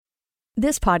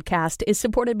This podcast is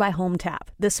supported by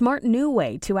HomeTap, the smart new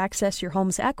way to access your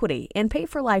home's equity and pay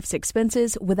for life's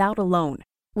expenses without a loan.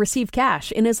 Receive cash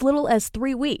in as little as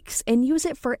 3 weeks and use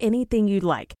it for anything you'd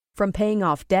like, from paying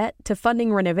off debt to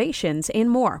funding renovations and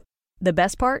more. The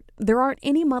best part? There aren't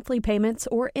any monthly payments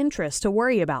or interest to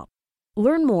worry about.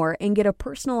 Learn more and get a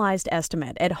personalized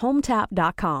estimate at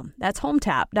HomeTap.com. That's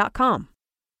HomeTap.com.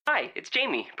 Hi, it's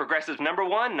Jamie, Progressive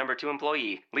 #1, #2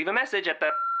 employee. Leave a message at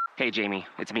the... Hey, Jamie,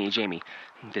 it's me, Jamie.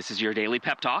 This is your daily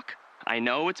pep talk. I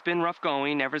know it's been rough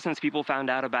going ever since people found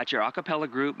out about your a cappella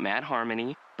group, Mad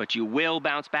Harmony, but you will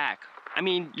bounce back. I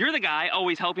mean, you're the guy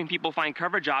always helping people find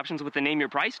coverage options with the Name Your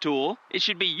Price tool. It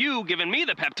should be you giving me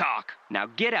the pep talk. Now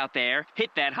get out there,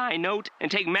 hit that high note,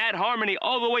 and take Mad Harmony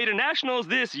all the way to nationals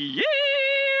this year!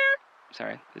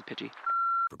 Sorry, it's pitchy.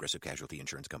 Progressive Casualty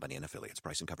Insurance Company and Affiliates.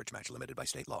 Price and coverage match limited by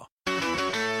state law.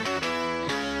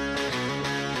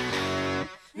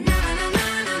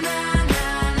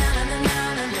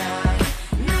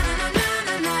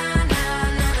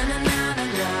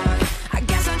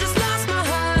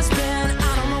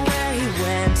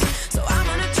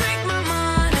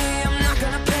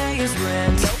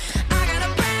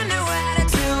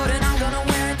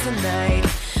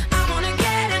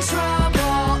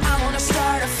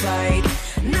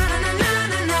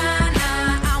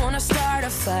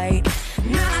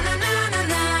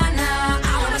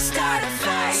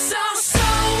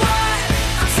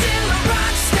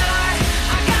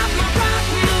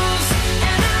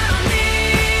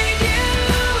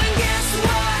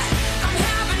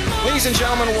 Ladies and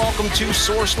gentlemen, welcome to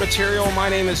Source Material. My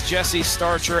name is Jesse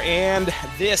Starcher, and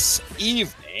this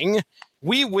evening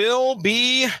we will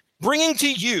be bringing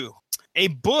to you a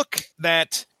book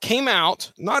that came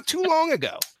out not too long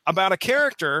ago about a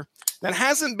character that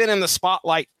hasn't been in the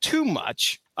spotlight too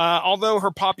much, although her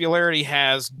popularity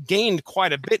has gained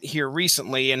quite a bit here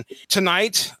recently. And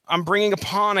tonight I'm bringing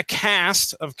upon a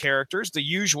cast of characters, the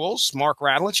usuals. Mark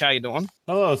Radulich, how you doing?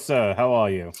 Hello, sir. How are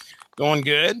you? Doing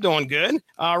good, doing good.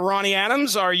 Ronnie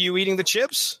Adams, are you eating the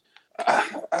chips?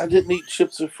 I didn't eat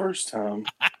chips the first time.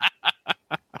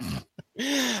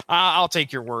 I'll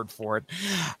take your word for it.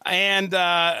 And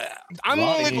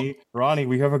Ronnie,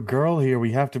 we have a girl here.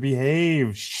 We have to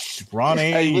behave. Shh,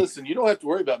 Ronnie. Hey, listen, you don't have to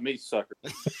worry about me, sucker.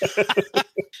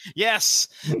 Yes,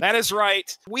 that is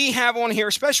right. We have on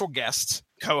here special guests.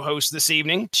 Co-host this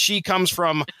evening. She comes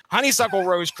from Honeysuckle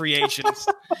Rose Creations.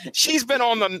 She's been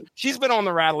on the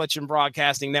Radulich and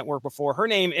Broadcasting Network before. Her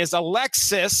name is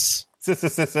Alexis.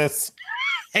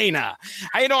 Hayna.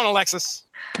 How you doing, Alexis?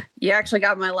 You actually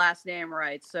got my last name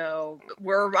right, so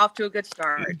we're off to a good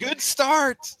start. Good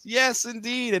start. Yes,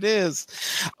 indeed, it is.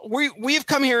 We've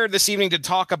come here this evening to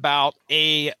talk about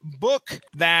a book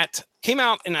that came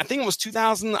out in, I think it was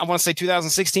 2000, I want to say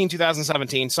 2016,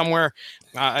 2017, somewhere.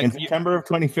 In September of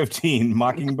 2015,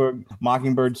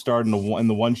 Mockingbird starred in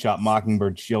the one-shot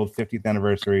Mockingbird Shield 50th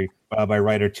anniversary by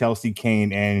writer Chelsea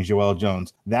Cain and Joelle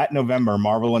Jones. That November,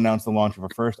 Marvel announced the launch of a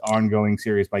first ongoing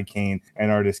series by Cain and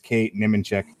artist Kate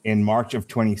Nimenchik in March of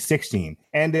 2016,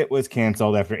 and it was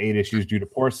canceled after 8 issues due to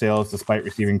poor sales despite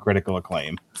receiving critical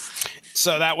acclaim.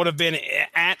 So that would have been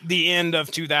at the end of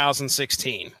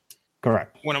 2016.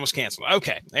 Correct. When it was canceled.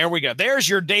 Okay, there we go. There's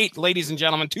your date, ladies and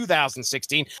gentlemen,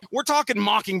 2016. We're talking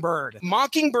Mockingbird.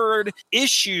 Mockingbird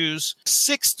issues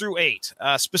 6 through 8,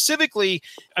 specifically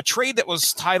a trade that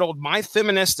was titled My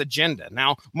Feminist Agenda.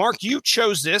 Now, Mark, you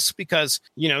chose this because,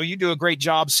 you do a great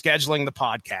job scheduling the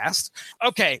podcast.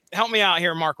 Okay, help me out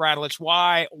here, Mark Radulich.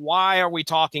 Why are we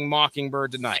talking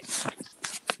Mockingbird tonight?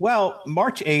 Well,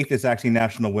 March 8th is actually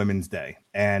National Women's Day,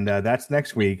 and that's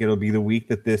next week. It'll be the week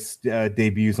that this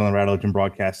debuts on the Radulich and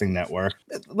Broadcasting Network.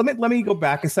 Let me go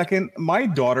back a second. My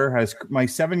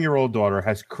 7-year-old daughter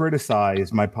has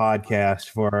criticized my podcast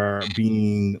for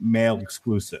being male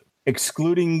exclusive,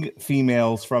 excluding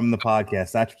females from the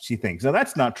podcast. That's what she thinks. Now,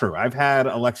 that's not true. I've had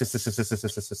Alexis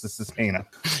Hayna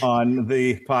on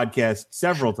the podcast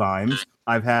several times.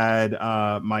 I've had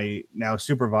my now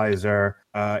supervisor,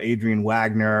 Adrian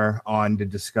Wagner, on to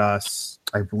discuss,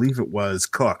 I believe it was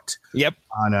Cooked. Yep.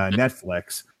 On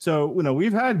Netflix. So,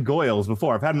 we've had Goyles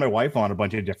before. I've had my wife on a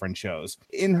bunch of different shows.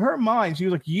 In her mind, she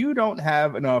was like, you don't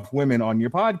have enough women on your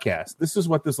podcast. This is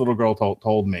what this little girl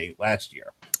told me last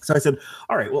year. So I said,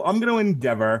 all right, well, I'm going to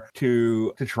endeavor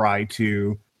to try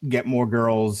to get more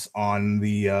girls on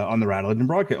the Radulich and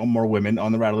Broadcast, more women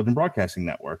on the Radulich and Broadcasting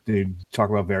Network to talk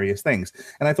about various things.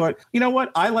 And I thought, you know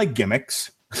what? I like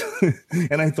gimmicks.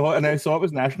 and I saw it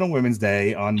was National Women's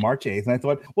Day on March 8th. And I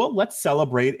thought, well, let's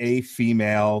celebrate a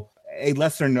female a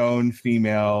lesser known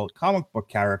female comic book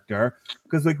character,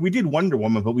 because like we did Wonder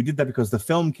Woman, but we did that because the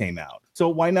film came out. So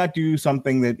why not do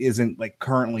something that isn't like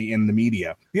currently in the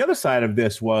media? The other side of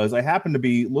this was I happened to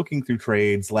be looking through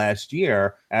trades last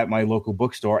year at my local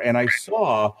bookstore, and I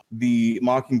saw the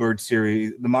Mockingbird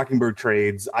series, the Mockingbird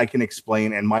trades, I Can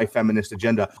Explain, and My Feminist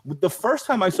Agenda. The first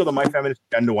time I saw the My Feminist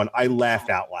Agenda one, I laughed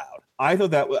out loud. I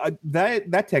thought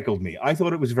that tickled me. I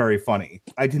thought it was very funny.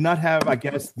 I did not have, I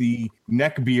guess, the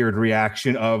neckbeard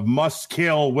reaction of must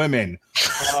kill women.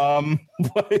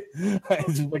 But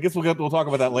I guess we'll talk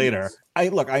about that later. I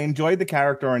enjoyed the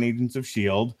character on Agents of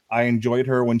S.H.I.E.L.D. I enjoyed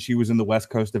her when she was in the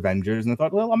West Coast Avengers, and I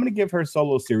thought, well, I'm going to give her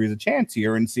solo series a chance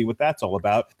here and see what that's all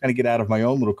about. Kind of get out of my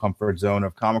own little comfort zone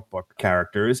of comic book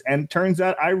characters. And turns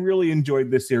out I really enjoyed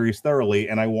this series thoroughly,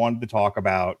 and I wanted to talk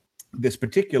about this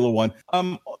particular one.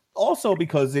 Also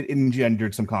because it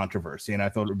engendered some controversy, and I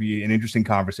thought it would be an interesting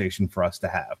conversation for us to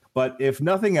have. But if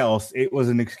nothing else, it was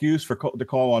an excuse to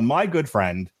call on my good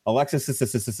friend Alexis to come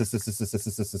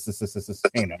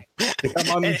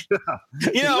on the show.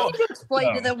 You know,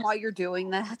 explain to them why you're doing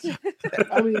that.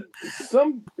 I mean,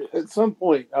 at some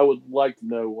point, I would like to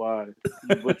know why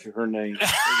you butcher her name.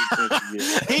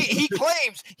 He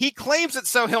claims it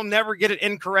so he'll never get it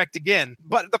incorrect again.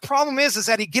 But the problem is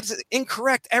that he gets it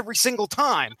incorrect every single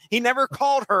time. He never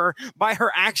called her by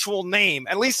her actual name,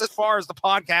 at least as far as the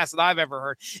podcast that I've ever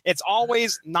heard. It's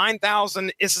always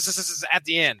 9,000 at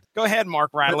the end. Go ahead,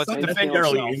 Mark Radlett. That's defend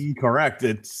yourself. Incorrect.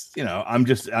 It's, I'm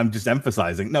just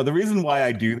emphasizing. No, the reason why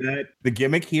I do that, the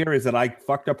gimmick here is that I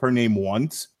fucked up her name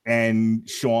once, and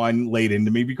Sean laid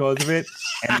into me because of it,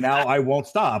 and now I won't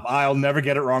stop. I'll never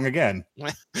get it wrong again.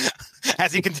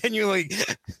 As he continually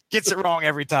gets it wrong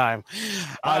every time.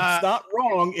 It's not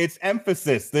wrong. It's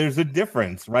emphasis. There's a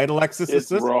difference, right, Alexis?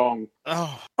 It's wrong.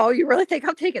 Oh, you really think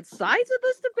I'm taking sides in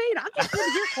this debate? I'm just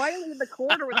sitting here quietly in the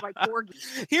corner with my corgi.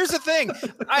 Here's the thing.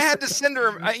 I had to send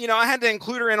her, I had to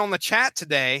include her in on the chat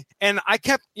today, and I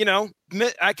kept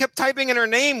typing in her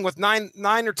name with nine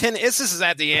or 10 isses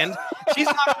at the end. She's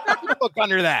not going to look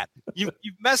under that. You've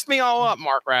messed me all up,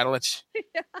 Mark Radulich.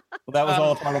 Well, that was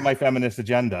all part of my feminist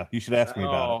agenda. You should ask me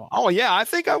about it. Oh, yeah, I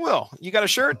think I will. You got a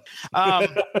shirt?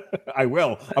 I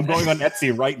will. I'm going on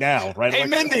Etsy right now. Right? Hey,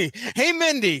 Mindy. Hey,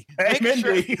 Mindy. Hey,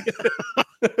 Mindy.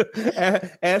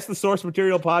 Ask the Source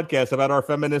Material Podcast about our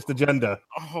feminist agenda.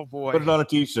 Oh, boy. Put it on a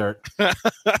t-shirt.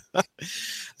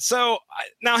 So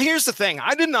now here's the thing.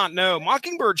 I did not know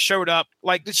Mockingbird showed up.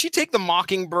 Like, did she take the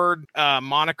Mockingbird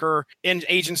moniker in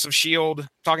Agents of S.H.I.E.L.D.,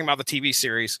 talking about the TV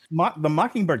series? The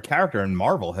Mockingbird character in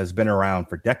Marvel has been around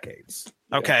for decades.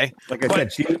 Okay. Like I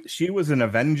said, she was an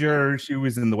Avenger. She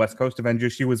was in the West Coast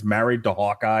Avengers. She was married to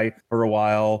Hawkeye for a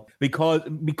while because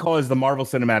the Marvel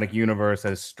Cinematic Universe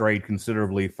has strayed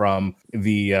considerably from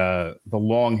the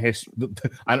long history.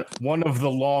 One of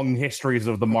the long histories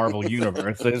of the Marvel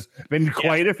Universe. There's been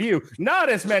quite a few, not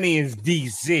as many as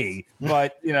DC,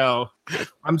 but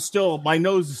my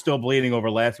nose is still bleeding over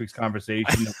last week's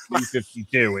conversation of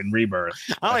 352 in Rebirth.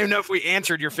 I don't even know if we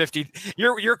answered your 50.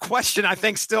 Your question, I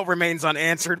think, still remains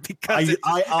unanswered because it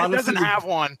honestly, doesn't have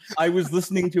one. I was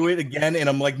listening to it again, and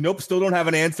I'm like, nope, still don't have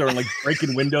an answer. And like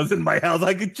breaking windows in my house.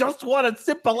 I just want a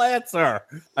simple answer.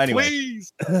 Anyway,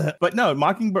 please. But no,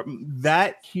 Mockingbird,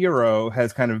 that hero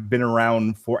has kind of been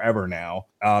around forever now.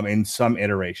 In some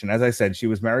iteration. As I said, she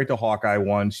was married to Hawkeye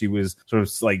once. She was sort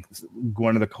of like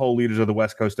one of the co-leaders of the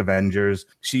West Coast Avengers.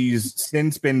 She's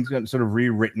since been sort of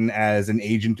rewritten as an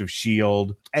agent of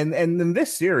S.H.I.E.L.D. And then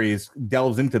this series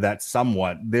delves into that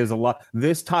somewhat. There's a lot.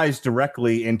 This ties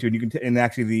directly into, and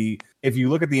actually if you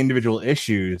look at the individual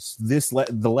issues,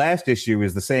 the last issue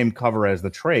is the same cover as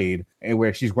the trade,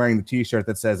 where she's wearing the t-shirt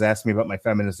that says, "Ask me about my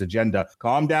feminist agenda."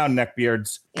 Calm down,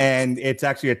 neckbeards. And it's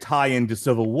actually a tie-in to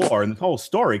Civil War. And the whole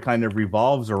story kind of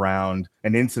revolves around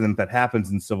an incident that happens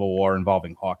in Civil War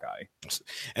involving Hawkeye.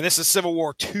 And this is Civil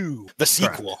War II, the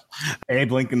sequel.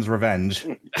 Abe Lincoln's Revenge.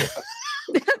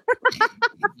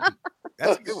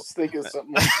 I was thinking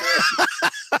something like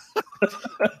that.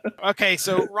 Okay,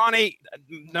 so Ronnie,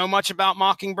 know much about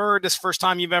Mockingbird? This first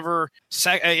time you've ever,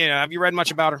 have you read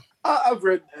much about her? I've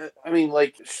read.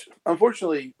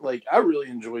 Unfortunately, I really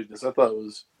enjoyed this. I thought it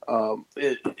was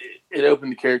it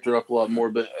opened the character up a lot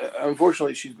more. But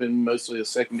unfortunately, she's been mostly a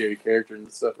secondary character in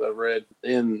the stuff that I've read,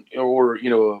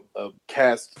 a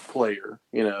cast player.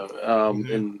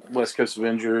 In West Coast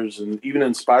Avengers and even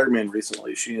in Spider-Man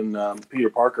recently, she and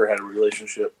Peter Parker had a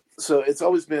relationship. So she's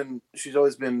always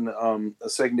been a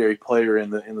secondary player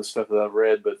in the stuff that I've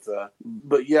read,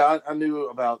 but yeah, I knew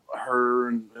about her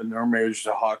and her marriage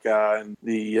to Hawkeye and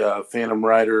the Phantom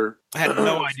Rider I had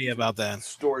no idea about that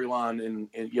storyline, and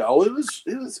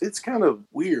it's kind of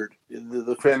weird.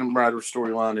 The Phantom Rider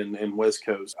storyline in West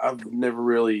Coast. I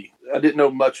didn't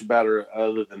know much about her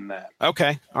other than that.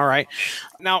 Okay, all right.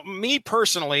 Now, me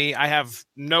personally, I have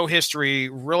no history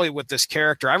really with this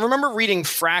character. I remember reading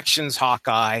Fractions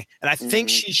Hawkeye, and I think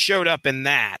she showed up in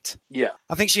that. Yeah,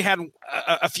 I think she had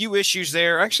a few issues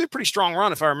there. Actually, a pretty strong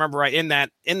run, if I remember right, in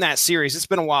that series. It's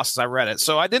been a while since I read it,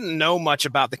 so I didn't know much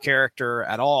about the character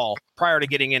at all prior to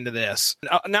getting into this.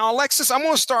 Now, Alexis, I'm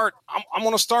going to start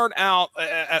out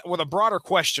with a broader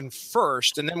question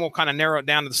first, and then we'll kind of narrow it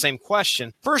down to the same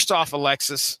question. First off,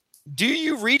 Alexis, do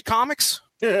you read comics?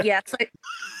 Yes,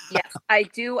 I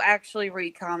do actually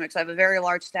read comics. I have a very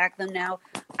large stack of them now.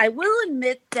 I will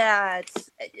admit that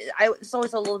it's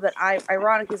always a little bit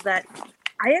ironic is that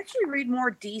I actually read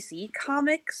more DC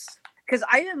comics because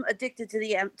I am addicted to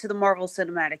the Marvel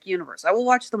Cinematic Universe. I will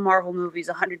watch the Marvel movies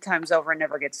 100 times over and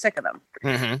never get sick of them.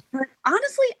 Mm-hmm. But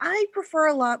honestly, I prefer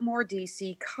a lot more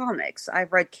DC comics.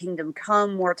 I've read Kingdom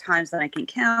Come more times than I can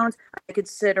count. I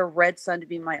consider Red Sun to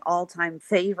be my all-time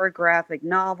favorite graphic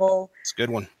novel. It's a good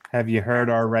one. Have you heard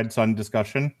our Red Sun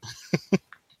discussion?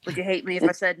 Would you hate me if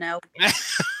I said no?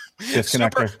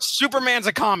 Disconnector. Superman's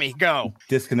a commie. Go.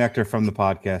 Disconnector from the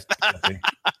podcast.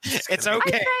 It's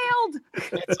okay. I failed.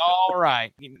 It's all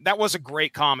right. That was a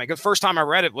great comic. The first time I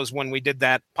read it was when we did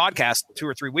that podcast 2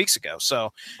 or 3 weeks ago.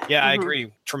 So, yeah, I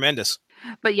agree. Tremendous.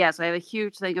 But yes, I have a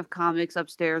huge thing of comics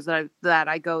upstairs that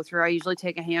I go through. I usually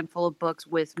take a handful of books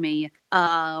with me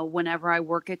whenever I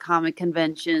work at comic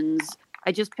conventions.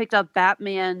 I just picked up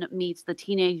Batman Meets the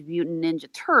Teenage Mutant Ninja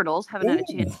Turtles. Haven't had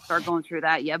a chance to start going through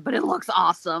that yet, but it looks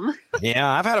awesome. Yeah,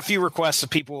 I've had a few requests of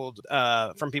people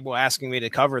from people asking me to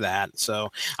cover that. So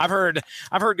I've heard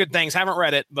good things. Haven't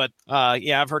read it, but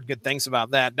yeah, I've heard good things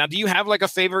about that. Now, do you have like a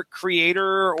favorite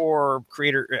creator,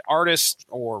 artist,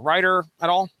 or writer at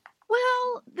all?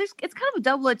 Well, it's kind of a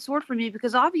double-edged sword for me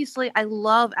because obviously I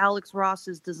love Alex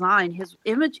Ross's design. His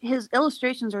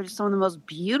illustrations are just some of the most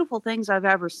beautiful things I've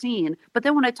ever seen. But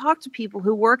then when I talk to people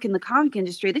who work in the comic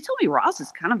industry, they tell me Ross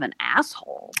is kind of an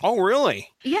asshole. Oh, really?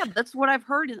 Yeah, that's what I've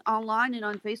heard online and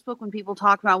on Facebook when people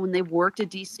talk about when they've worked at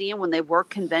DC and when they've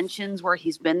worked conventions where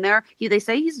he's been there. They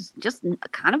say he's just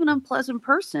kind of an unpleasant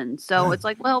person. So it's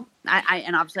like, well,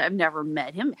 and obviously I've never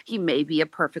met him. He may be a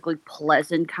perfectly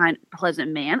pleasant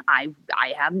man.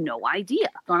 I have no idea.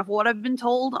 Gone off what I've been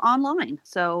told online.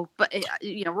 So, but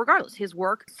regardless, his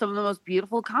work, some of the most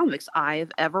beautiful comics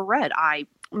I've ever read.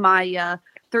 My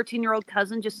 13-year-old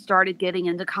cousin just started getting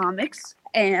into comics.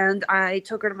 And I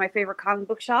took her to my favorite comic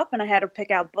book shop, and I had her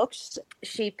pick out books.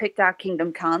 She picked out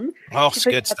Kingdom Come. Oh, it's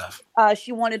good stuff.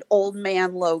 She wanted Old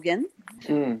Man Logan.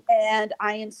 And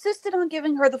I insisted on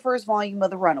giving her the first volume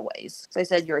of The Runaways. So I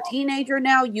said, you're a teenager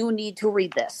now. You need to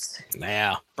read this.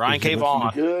 Yeah. Brian K.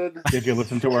 Vaughan. Good. Did you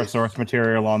listen to our source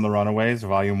material on The Runaways,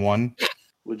 Volume 1?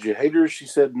 Would you hate her? She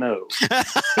said no.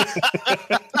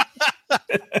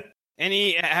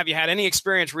 Have you had any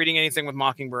experience reading anything with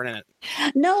Mockingbird in it?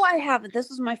 No, I haven't. This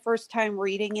was my first time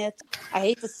reading it. I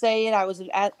hate to say it. I was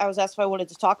asked if I wanted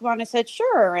to talk about it, and I said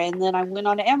sure. And then I went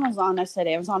on to Amazon. I said,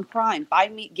 Amazon Prime,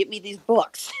 get me these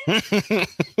books.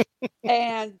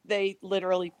 And they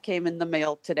literally came in the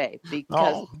mail today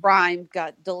because Prime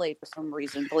got delayed for some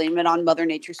reason. Blame it on Mother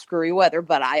Nature's screwy weather,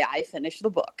 but I finished the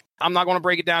book. I'm not going to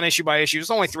break it down issue by issue.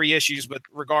 It's only 3 issues, but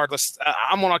regardless,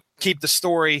 I'm going to keep the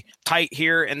story tight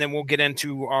here, and then we'll get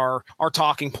into our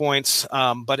talking points.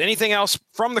 But anything else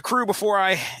from the crew before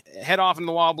I head off into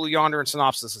the Wild Blue Yonder and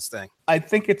synopsis this thing? I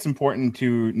think it's important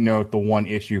to note the one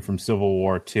issue from Civil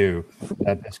War II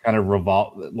that this kind of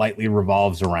lightly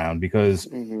revolves around because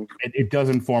it does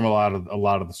inform a lot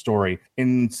of the story.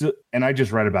 And I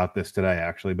just read about this today,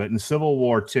 actually. But in Civil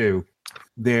War II,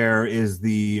 there is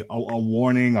a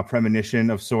warning, a premonition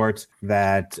of sorts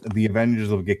that the Avengers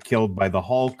will get killed by the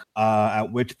Hulk.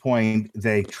 At which point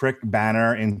they trick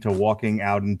Banner into walking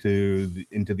out into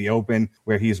the open,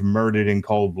 where he's murdered in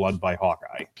cold blood by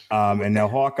Hawkeye. And now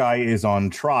Hawkeye is on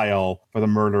trial for the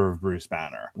murder of Bruce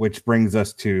Banner, which brings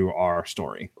us to our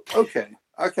story. Okay,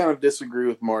 I kind of disagree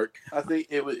with Mark. I think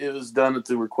it was done at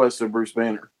the request of Bruce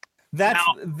Banner.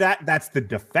 That's the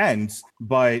defense,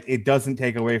 but it doesn't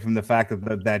take away from the fact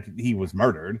that he was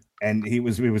murdered and it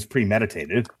was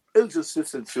premeditated. It was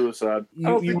assisted suicide. I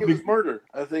don't think it was murder.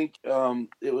 I think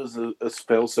it was a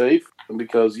spell safe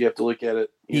because you have to look at it.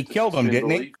 He killed him, didn't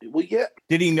he? Well, yeah.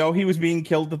 Did he know he was being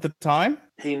killed at the time?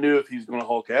 He knew if he was going to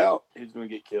Hulk out, he was going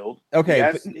to get killed.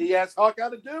 Okay. He asked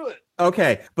Hawkeye to do it.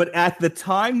 Okay, but at the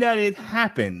time that it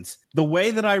happens, the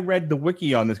way that I read the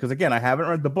wiki on this, because again, I haven't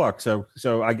read the book, so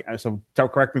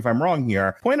correct me if I'm wrong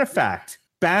here. Point of fact,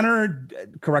 Banner,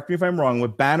 correct me if I'm wrong,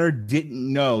 but Banner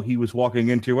didn't know he was walking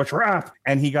into a trap,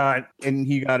 and he got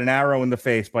an arrow in the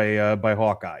face by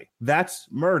Hawkeye. That's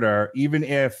murder, even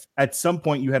if at some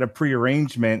point you had a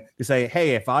prearrangement to say,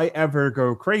 hey, if I ever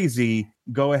go crazy,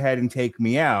 go ahead and take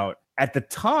me out. At the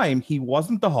time, he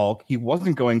wasn't the Hulk. He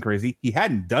wasn't going crazy. He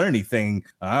hadn't done anything,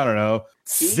 I don't know,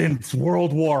 since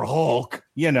World War Hulk,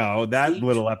 that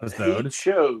little episode. He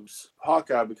chose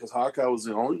Hawkeye because Hawkeye was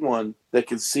the only one that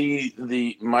could see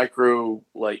the micro,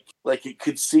 like it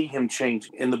could see him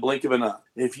changing in the blink of an eye.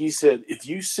 If you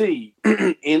see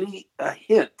any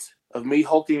hint of me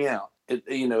hulking out,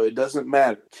 it doesn't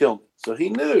matter, kill me. So he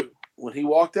knew. When he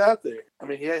walked out there,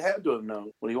 he had to have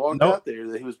known when he walked out there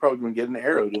that he was probably going to get an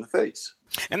arrow to the face.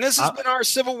 And this has been our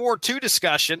Civil War II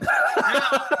discussion.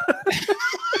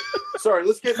 Sorry,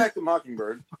 let's get back to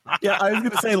Mockingbird. Yeah, I was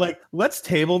going to say, let's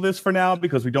table this for now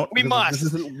because we must.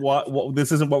 This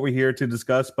isn't what we're here to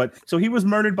discuss. But so he was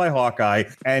murdered by Hawkeye,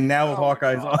 and now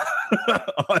Hawkeye's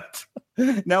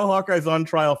now Hawkeye's on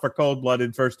trial for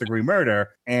cold-blooded first-degree murder.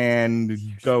 And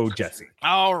go, Jesse.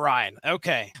 All right.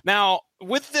 Okay. Now,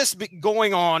 with this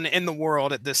going on in the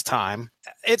world at this time,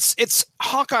 it's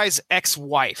Hawkeye's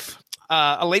ex-wife,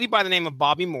 a lady by the name of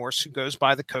Bobby Morse, who goes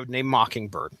by the code name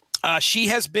Mockingbird. She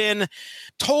has been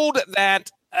told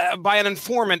that by an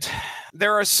informant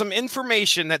there is some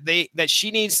information that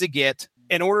she needs to get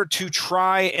in order to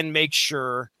try and make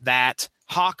sure that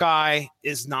Hawkeye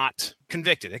is not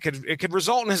convicted. It could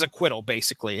result in his acquittal,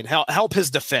 basically, and help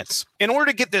his defense. In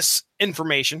order to get this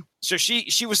information, so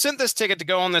she was sent this ticket to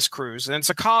go on this cruise, and it's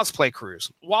a cosplay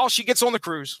cruise. While she gets on the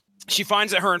cruise, she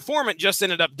finds that her informant just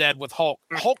ended up dead with Hulk.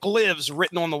 Hulk lives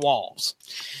written on the walls.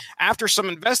 After some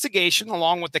investigation,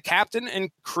 along with the captain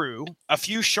and crew, a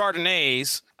few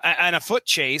Chardonnays, and a foot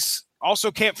chase,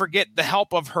 also can't forget the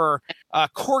help of her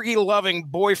corgi-loving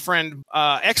boyfriend,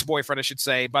 ex-boyfriend, I should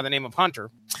say, by the name of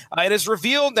Hunter. It is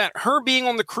revealed that her being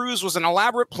on the cruise was an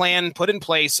elaborate plan put in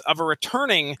place of a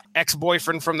returning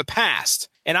ex-boyfriend from the past.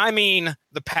 And I mean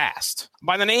the past.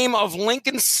 By the name of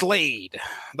Lincoln Slade,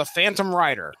 the Phantom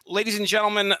Rider. Ladies and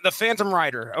gentlemen, the Phantom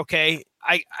Rider, okay?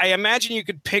 I imagine you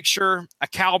could picture a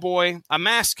cowboy, a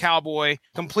masked cowboy,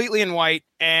 completely in white,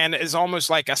 and is almost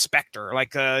like a specter,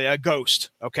 like a ghost,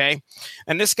 okay?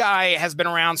 And this guy has been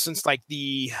around since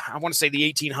the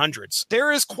 1800s.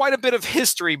 There is quite a bit of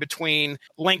history between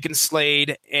Lincoln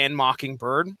Slade and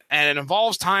Mockingbird, and it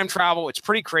involves time travel. It's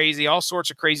pretty crazy, all sorts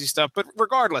of crazy stuff. But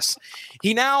regardless,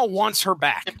 he now wants her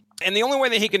back. And the only way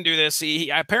that he can do this, he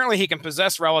can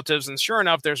possess relatives, and sure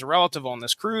enough, there's a relative on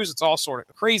this cruise. It's all sort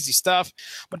of crazy stuff.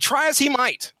 But try as he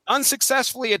might,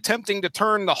 unsuccessfully attempting to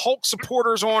turn the Hulk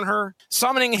supporters on her,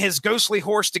 summoning his ghostly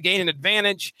horse to gain an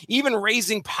advantage, even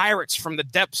raising pirates from the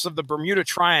depths of the Bermuda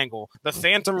Triangle, the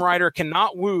Phantom Rider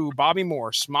cannot woo Bobby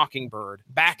Morse, Mockingbird,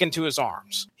 back into his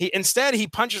arms. Instead, he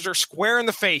punches her square in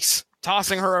the face,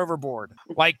 tossing her overboard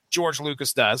like George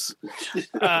Lucas does.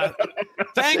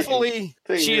 Thankfully,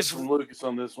 she is from Lucas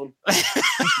on this one.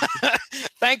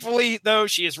 Thankfully, though,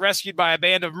 she is rescued by a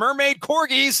band of mermaid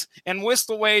corgis and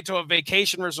whisked away to a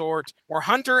vacation resort where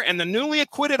Hunter and the newly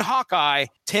acquitted Hawkeye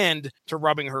tend to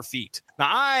rubbing her feet. Now,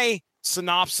 I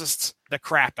synopsised the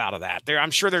crap out of that.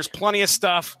 I'm sure there's plenty of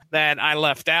stuff that I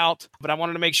left out, but I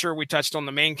wanted to make sure we touched on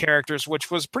the main characters, which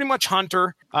was pretty much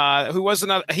Hunter, who was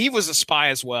he was a spy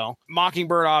as well.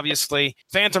 Mockingbird, obviously,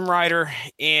 Phantom Rider,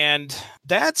 and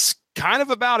that's kind of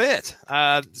about it.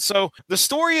 So the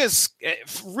story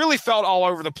really felt all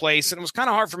over the place, and it was kind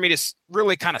of hard for me to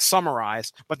really kind of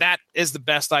summarize, but that is the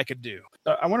best I could do.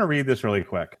 I want to read this really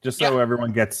quick, just so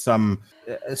everyone gets some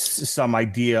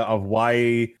idea of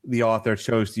why the author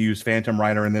chose to use Phantom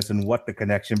Rider in this and what the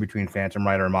connection between Phantom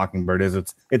Rider and Mockingbird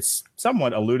is. It's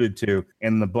somewhat alluded to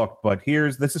in the book, but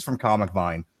this is from Comic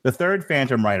Vine. The third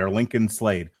Phantom Rider, Lincoln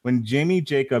Slade. When Jamie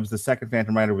Jacobs, the second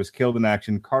Phantom Rider, was killed in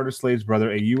action, Carter Slade's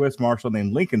brother, a U.S. Marshal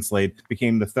named Lincoln Slade,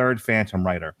 became the third Phantom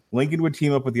Rider. Lincoln would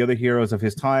team up with the other heroes of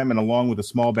his time and along with a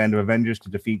small band of Avengers to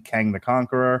defeat Kang the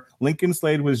Conqueror. Lincoln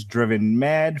Slade was driven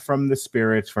mad from the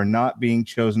spirits for not being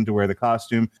chosen to wear the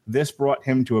costume. This brought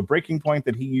him to a breaking point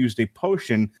that he used a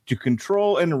potion to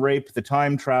control and rape the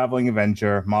time-traveling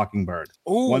Avenger, Mockingbird.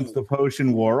 Ooh. Once the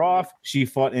potion wore off, she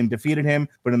fought and defeated him,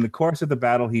 but in the course of the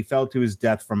battle, he fell to his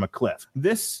death from a cliff.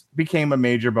 This became a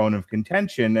major bone of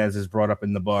contention, as is brought up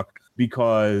in the book,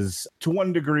 because to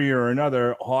one degree or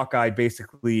another, Hawkeye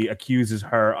basically accuses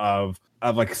her of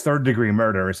like third-degree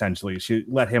murder, essentially. She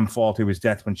let him fall to his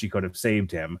death when she could have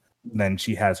saved him. Then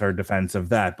she has her defense of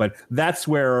that. But that's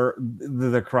where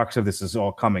the crux of this is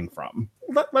all coming from.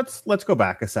 Let's go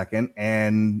back a second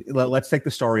and let's take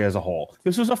the story as a whole.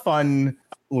 This was a fun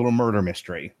little murder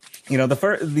mystery. You know,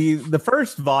 the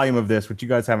first volume of this, which you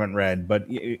guys haven't read, but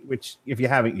which if you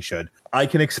haven't, you should. I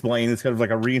can explain. It's kind of like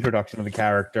a reintroduction of the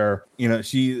character. You know,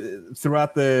 she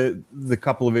throughout the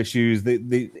couple of issues,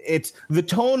 it's the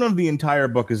tone of the entire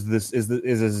book is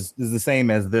the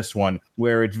same as this one,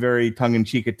 where it's very tongue in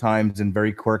cheek at times and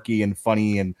very quirky and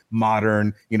funny and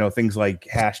modern. You know, things like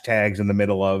hashtags in the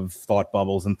middle of thought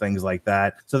bubbles and things like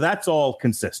that. So that's all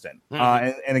consistent.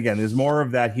 And again, there's more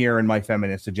of that here in my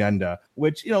feminist agenda,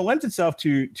 which, you know, lends itself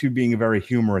to being a very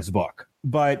humorous book.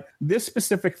 But this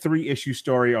specific 3-issue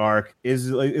story arc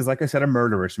is like I said, a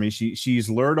murderess. I mean, she's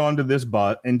lured onto this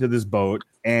boat, and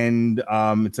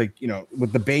it's like, you know,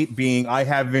 with the bait being, I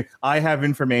have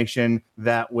information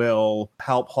that will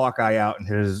help Hawkeye out in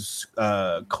his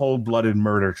cold-blooded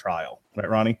murder trial, right,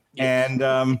 Ronnie? And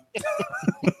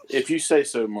if you say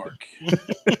so, Mark.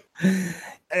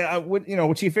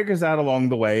 What she figures out along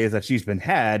the way is that she's been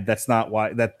had. That's not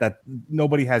why that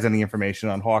nobody has any information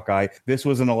on Hawkeye. This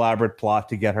was an elaborate plot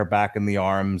to get her back in the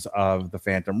arms of the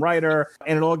Phantom Rider,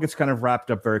 and it all gets kind of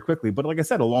wrapped up very quickly. But like I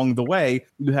said, along the way,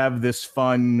 you have this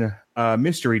fun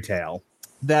mystery tale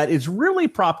that is really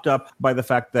propped up by the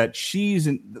fact that she's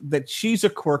a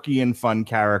quirky and fun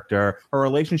character. Her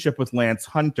relationship with Lance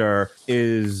Hunter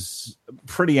is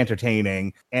pretty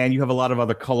entertaining, and you have a lot of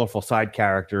other colorful side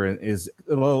characters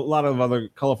in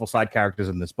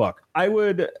this book. I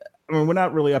mean, we're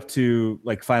not really up to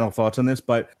like final thoughts on this,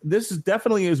 but this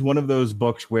definitely is one of those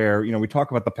books where, you know, we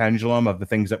talk about the pendulum of the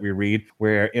things that we read,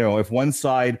 where, you know, if one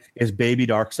side is baby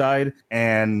dark side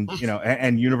and, you know,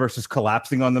 and universes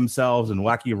collapsing on themselves and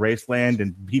wacky raceland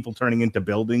and people turning into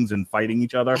buildings and fighting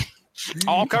each other.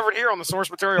 All covered here on the Source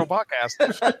Material podcast.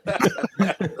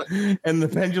 And the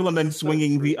pendulum then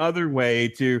swinging the other way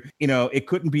to, you know, it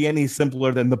couldn't be any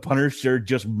simpler than the Punisher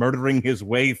just murdering his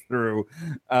way through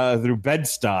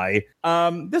Bed-Stuy.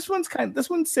 This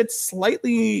one sits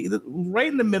slightly right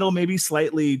in the middle, maybe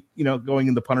slightly, you know, going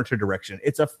in the Punisher direction.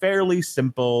 It's a fairly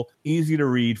simple, easy to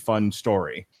read, fun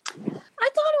story. I thought it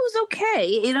was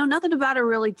okay. You know, nothing about it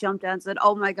really jumped out and said,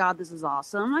 oh my God, this is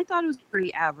awesome. I thought it was a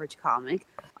pretty average comic.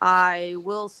 I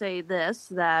will say this,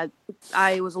 that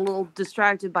I was a little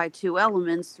distracted by 2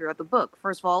 elements throughout the book.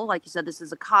 First of all, like you said, this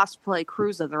is a cosplay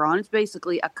cruise that they're on. It's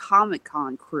basically a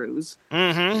Comic-Con cruise.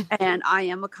 Mm-hmm. And I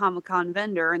am a Comic-Con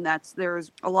vendor, and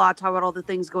there's a lot of talk about all the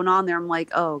things going on there. I'm like,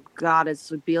 oh God, it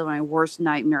would be my worst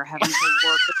nightmare having to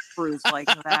work a cruise like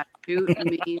that. Shoot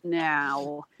me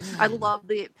now. I love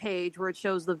the page where it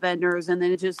shows the vendors, and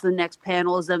then it's just the next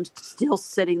panel is them still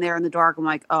sitting there in the dark. I'm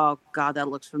like, oh God, that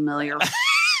looks familiar.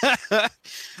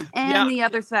 And the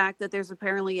other fact that there's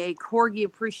apparently a corgi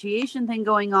appreciation thing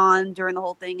going on during the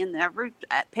whole thing, and every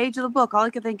page of the book, all I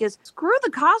could think is, screw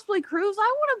the cosplay cruise,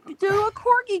 I want to do a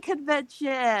corgi convention,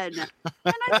 and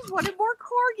I just wanted more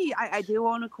corgi. I do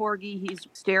own a corgi. He's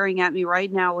staring at me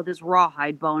right now with his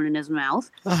rawhide bone in his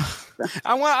mouth.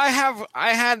 I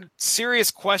had serious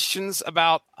questions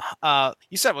about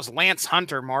you said it was Lance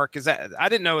Hunter, Mark. Is that, I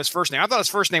didn't know his first name. I thought his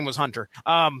first name was Hunter.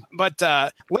 But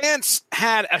Lance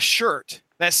had a shirt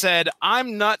that said,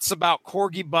 "I'm nuts about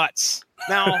corgi butts."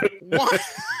 Now, what,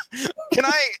 can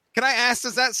I ask,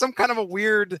 is that some kind of a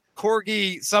weird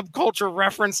corgi subculture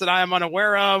reference that I am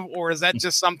unaware of, or is that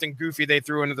just something goofy they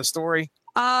threw into the story?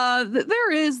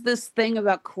 There is this thing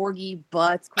about corgi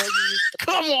butts.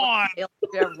 Come on, they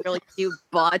have really cute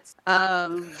butts.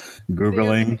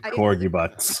 Googling corgi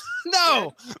butts.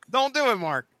 No, don't do it,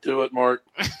 Mark. Do it, Mark.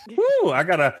 Woo! I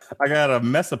got a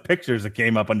mess of pictures that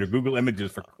came up under Google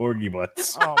Images for corgi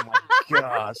butts. Oh my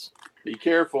gosh. Be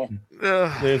careful.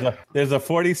 There's a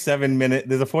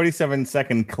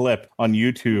 47-second clip on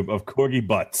YouTube of corgi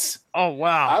butts. Oh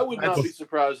wow! I would not be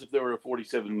surprised if there were a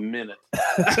 47-minute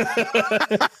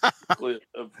clip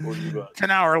of corgi butts.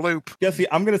 10-hour loop. Jesse,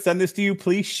 I'm going to send this to you.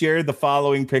 Please share the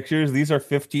following pictures. These are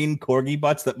 15 corgi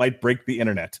butts that might break the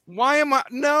internet. Why am I?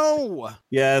 No.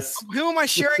 Yes. Who am I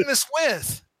sharing this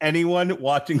with? Anyone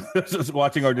watching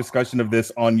our discussion of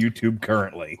this on YouTube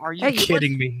currently. Are you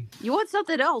kidding me? You want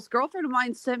something else? Girlfriend of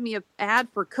mine sent me an ad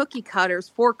for cookie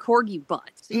cutters for corgi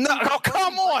butts. No,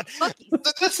 come on.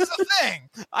 This is a thing.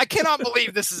 I cannot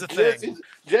believe this is a thing.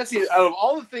 Jesse, out of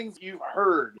all the things you've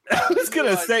heard, I was going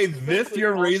to say, this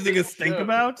you're raising a stink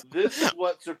about? This is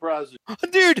what surprises you.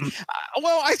 Dude,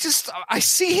 well, I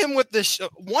see him with this.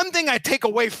 One thing I take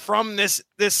away from this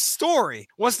story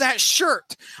was that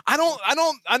shirt. I don't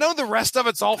I know the rest of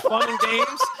it's all fun and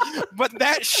games, but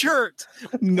that shirt.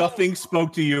 Nothing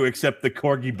spoke to you except the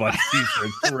corgi butt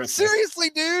t-shirt.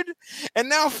 Seriously, dude. And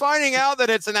now finding out that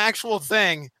it's an actual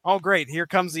thing. Oh, great. Here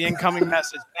comes the incoming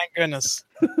message. Thank goodness.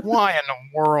 Why in the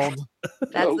world?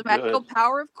 That's the magical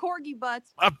power of corgi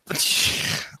butts.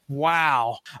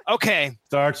 Wow. Okay.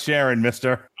 Start sharing,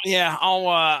 mister. Yeah,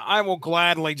 I will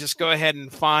gladly just go ahead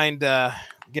and find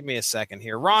give me a second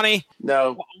here. Ronnie?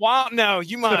 No. No,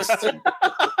 you must.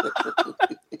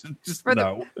 Just For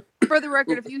no. For the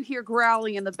record, if you hear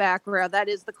growling in the background, that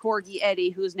is the corgi Eddie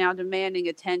who's now demanding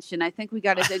attention. I think we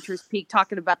got his interest peak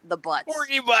talking about the butts.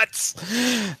 Corgi butts.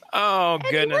 Oh,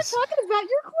 Eddie, goodness. we're talking about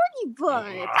your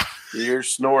corgi butt. You're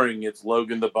snoring. It's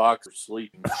Logan the boxer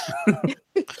sleeping.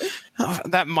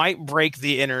 That might break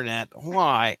the internet.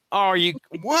 Why are you?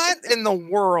 What in the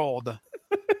world?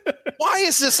 Why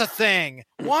is this a thing?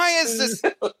 Why is this?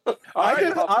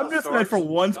 I'm just glad for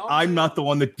once I'm not the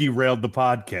one that derailed the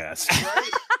podcast.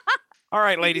 All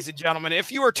right, ladies and gentlemen,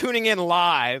 if you are tuning in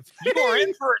live, you are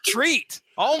in for a treat.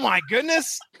 Oh, my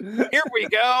goodness. Here we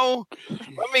go.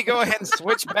 Let me go ahead and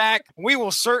switch back. We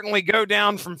will certainly go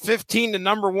down from 15 to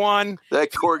number 1.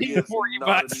 That corgi is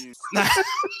not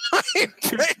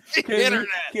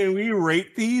Can we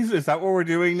rate these? Is that what we're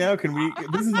doing now? Can we?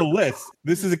 This is a list.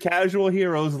 This is a casual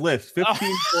heroes list. 15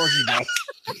 corgi butts.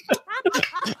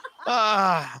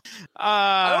 I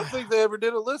don't think they ever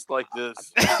did a list like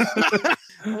this.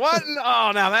 What?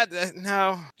 Oh, now that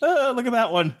no. Look at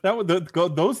that one. That would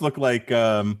those look like.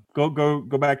 Go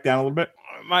back down a little bit.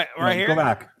 Here. Go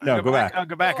back. No, go back.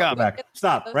 Go back up. Go back.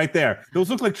 Stop right there. Those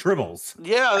look like tribbles.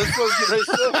 Yeah, that's what I was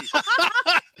going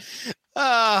to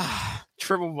say.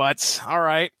 Triple butts. All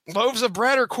right. Loaves of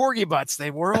bread or corgi butts.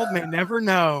 The world may never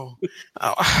know.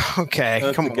 Oh, okay.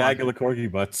 That's Come a on. gaggle of corgi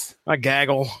butts. A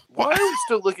gaggle. Why are we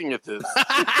still looking at this?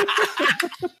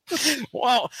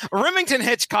 Well, Remington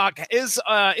Hitchcock is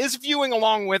viewing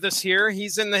along with us here.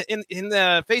 He's in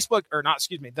the Facebook or not,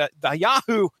 excuse me, the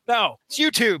Yahoo. No, it's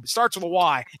YouTube. Starts with a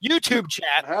Y. YouTube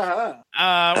chat.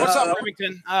 What's up,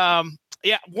 Remington?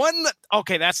 Yeah, one.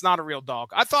 Okay, that's not a real dog.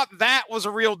 I thought that was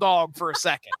a real dog for a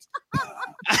second.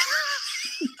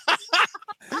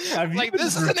 Like,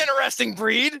 this is an interesting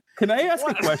breed. Can I ask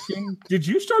a question? Did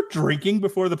you start drinking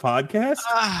before the podcast?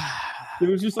 It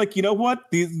was just like, you know what?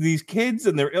 These kids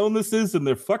and their illnesses and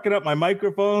they're fucking up my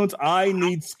microphones. I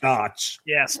need scotch.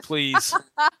 Yes, please.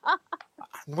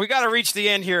 We got to reach the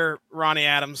end here, Ronnie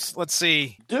Adams. Let's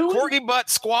see. Corgi butt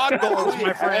squad goals,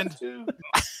 my friend.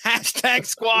 Hashtag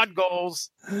squad goals.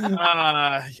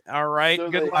 All right. So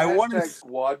Good luck. I want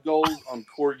squad goals on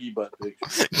corgi butt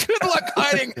pictures. Good luck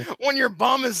hiding when your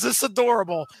bum is this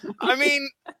adorable. I mean,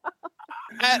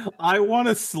 I want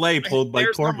a sleigh pulled by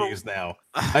corgis now.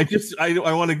 I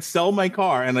want to sell my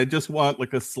car and I just want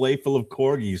like a sleigh full of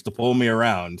corgis to pull me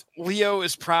around. Leo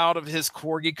is proud of his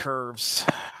corgi curves.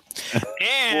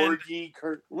 And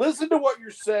listen to what you're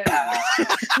saying.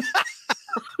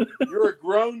 You're a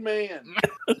grown man.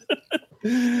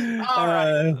 All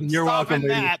right. You're welcome.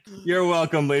 You're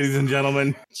welcome, ladies and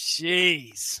gentlemen.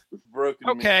 Jeez. Broken.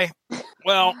 Okay.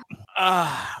 Well,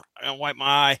 I gotta wipe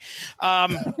my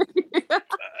eye.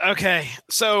 Okay.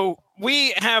 So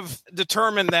we have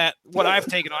determined that what I've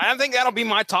taken on. I think that'll be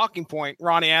my talking point,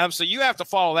 Ronnie Adams. So you have to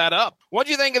follow that up. What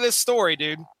do you think of this story,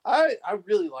 dude? I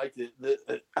really liked it.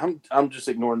 I'm just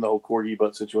ignoring the whole corgi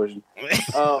butt situation.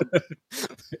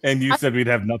 And you said we'd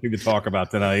have nothing to talk about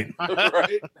tonight.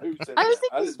 Right? I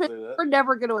was thinking we're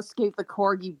never going to escape the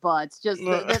corgi butts. Just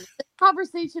the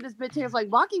conversation has been taken like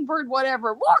Mockingbird,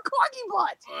 whatever. More corgi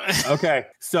butts. Okay,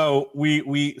 so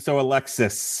so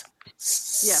Alexis.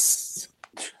 Yes.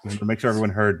 To make sure everyone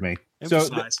heard me. So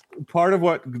part of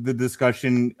what the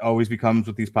discussion always becomes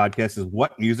with these podcasts is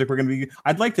what music we're going to be.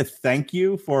 I'd like to thank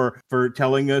you for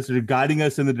telling us or guiding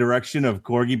us in the direction of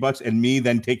corgi butts and me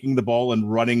then taking the ball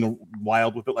and running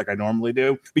wild with it like I normally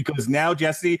do. Because now,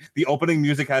 Jesse, the opening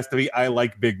music has to be I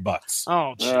Like Big Butts.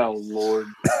 Oh Lord.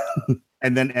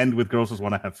 And then end with Girls Just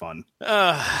Want to Have Fun.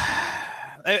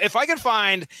 If I could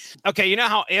find, okay, you know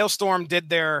how Ailstorm did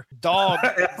their dog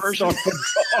version?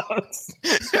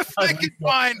 If I could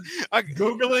find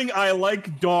Googling I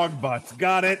like dog butts.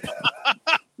 Got it.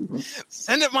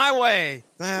 Send it my way.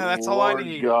 That's all I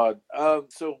need. God.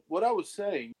 So what I was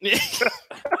saying,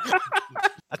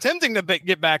 attempting to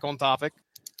get back on topic,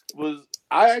 was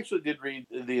I actually did read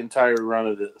the entire run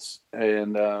of this,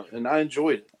 and I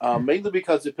enjoyed it, mainly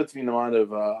because it puts me in the mind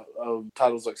of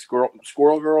titles like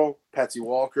Squirrel Girl Patsy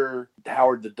Walker,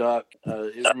 Howard the Duck.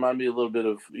 It reminded me a little bit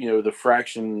of the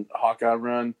Fraction Hawkeye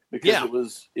run,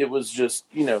 because it was just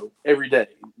every day,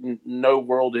 no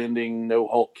world ending, no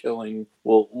Hulk killing.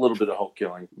 Well, a little bit of Hulk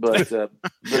killing, but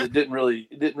it didn't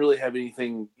really have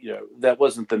anything. That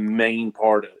wasn't the main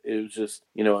part of it. It was just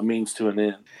a means to an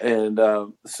end, and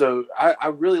so I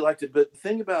really liked it. But the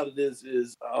thing about it is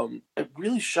it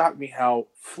really shocked me how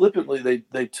flippantly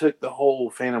they took the whole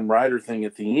Phantom Rider thing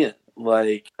at the end.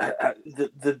 Like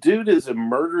the dude is a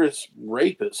murderous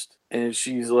rapist, and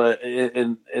she's like,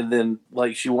 and then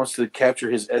like she wants to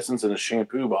capture his essence in a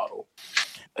shampoo bottle.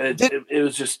 It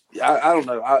was just I don't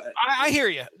know. I hear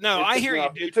you. No, I hear you.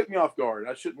 It took me off guard.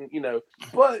 I shouldn't,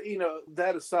 But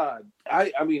that aside,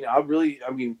 I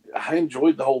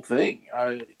enjoyed the whole thing.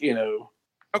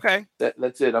 Okay.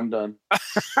 That's it. I'm done.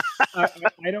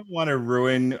 I don't want to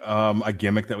ruin a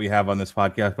gimmick that we have on this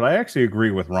podcast, but I actually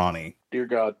agree with Ronnie. Dear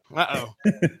God. Uh-oh.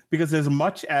 Because as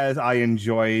much as I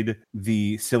enjoyed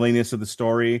the silliness of the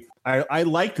story, I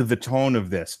liked the tone of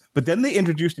this. But then they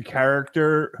introduced a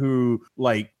character who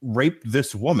like raped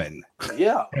this woman.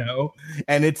 Yeah.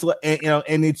 And it's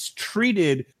and it's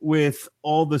treated with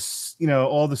all this,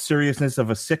 all the seriousness of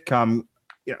a sitcom.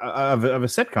 Of a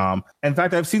sitcom. In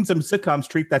fact, I've seen some sitcoms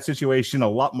treat that situation a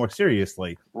lot more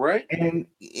seriously. Right. And,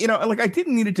 like I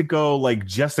didn't need it to go like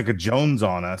Jessica Jones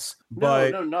on us.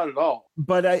 But, no, not at all.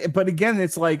 But again,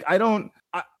 it's like I don't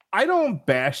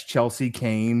bash Chelsea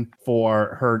Kane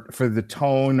for the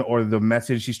tone or the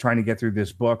message she's trying to get through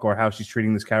this book or how she's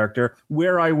treating this character.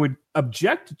 Where I would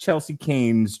object to Chelsea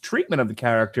Kane's treatment of the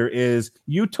character is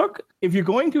if you're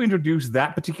going to introduce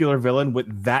that particular villain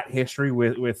with that history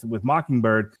with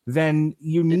Mockingbird, then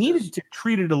you needed to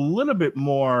treat it a little bit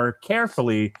more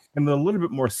carefully and with a little bit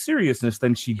more seriousness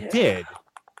than she did.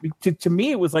 To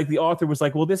me, it was like the author was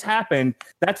like, well, this happened.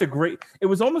 It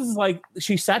was almost like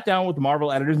she sat down with the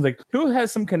Marvel editors and like, who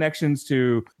has some connections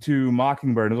to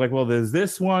Mockingbird? And it was like, well, there's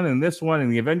this one, and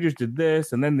the Avengers did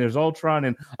this, and then there's Ultron,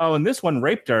 and this one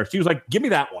raped her. She was like, give me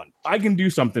that one. I can do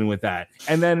something with that.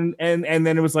 And then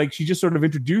it was like, she just sort of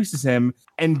introduces him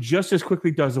and just as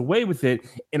quickly does away with it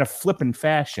in a flippant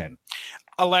fashion.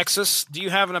 Alexis, do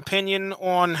you have an opinion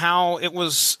on how it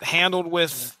was handled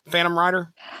with Phantom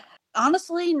Rider?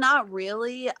 Honestly, not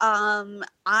really. I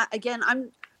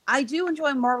do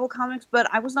enjoy Marvel comics, but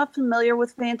I was not familiar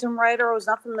with Phantom Rider. I was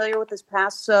not familiar with his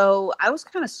past, so I was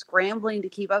kind of scrambling to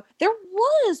keep up. There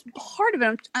was part of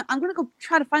it. I'm going to go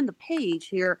try to find the page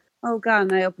here. Oh, God,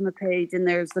 and I open the page, and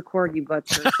there's the Corgi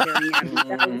Butcher staring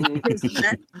at me.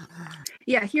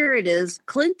 Yeah, here it is.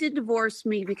 Clint did divorce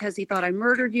me because he thought I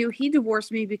murdered you. He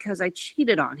divorced me because I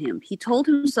cheated on him. He told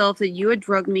himself that you had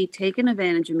drugged me, taken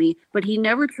advantage of me, but he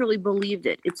never truly believed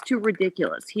it. It's too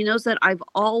ridiculous. He knows that I've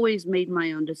always made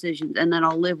my own decisions and that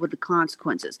I'll live with the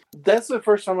consequences. That's the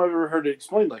first time I've ever heard it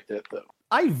explained like that, though.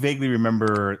 I vaguely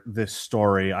remember this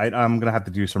story. I'm going to have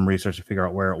to do some research to figure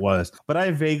out where it was, but I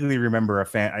vaguely remember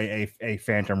a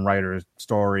Phantom Rider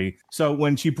story. So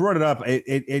when she brought it up,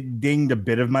 it dinged a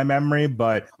bit of my memory,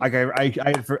 but like I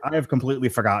have completely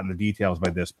forgotten the details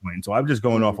by this point. So I'm just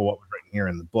going off of what was written here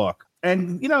in the book.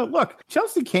 And, look,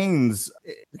 Chelsea Kane's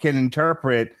can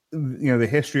interpret, the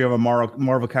history of a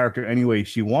Marvel character any way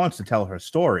she wants to tell her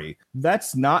story.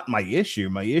 That's not my issue.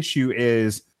 My issue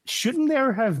is, shouldn't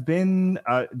there have been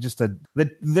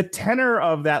the tenor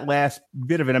of that last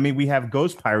bit of it? I mean, we have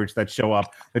ghost pirates that show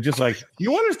up. They're just like,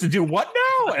 you want us to do what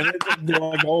now? And they're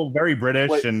like, oh, very British.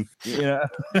 Wait. And,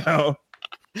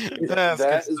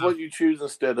 That is what you choose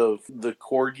instead of the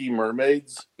Corgi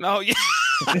mermaids? Oh, yeah.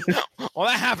 Well,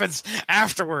 that happens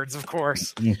afterwards, of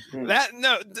course. The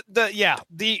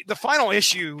final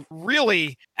issue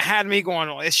really had me going,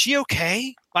 is she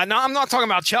okay? I'm not talking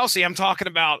about Chelsea. I'm talking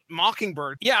about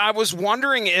Mockingbird. Yeah, I was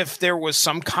wondering if there was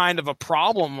some kind of a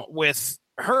problem with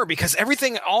her, because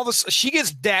she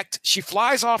gets decked, she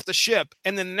flies off the ship,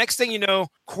 and then the next thing you know,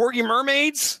 Corgi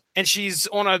mermaids, and she's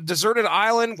on a deserted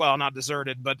island. Well, not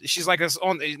deserted, but she's like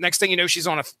next thing you know, she's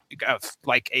on a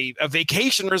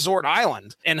vacation resort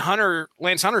island, and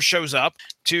Lance Hunter shows up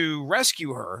to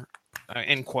rescue her,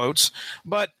 in quotes.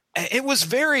 But it was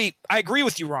I agree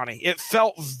with you, Ronnie. It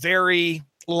felt very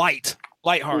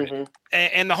lighthearted. Mm-hmm.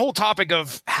 And the whole topic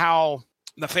of how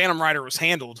the Phantom Rider was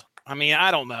handled, I mean, I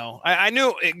don't know. I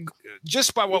knew it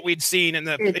just by what we'd seen in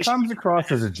the. It comes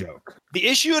across as a joke. The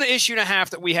issue and issue and a half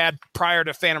that we had prior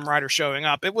to Phantom Rider showing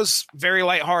up, it was very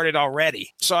lighthearted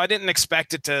already. So I didn't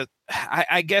expect it to.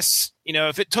 I guess,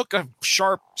 if it took a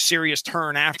sharp, serious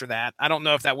turn after that, I don't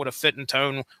know if that would have fit in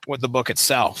tone with the book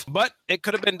itself. But it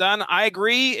could have been done. I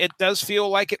agree. It does feel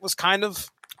like it was kind of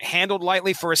handled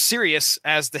lightly for as serious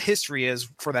as the history is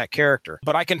for that character.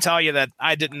 But I can tell you that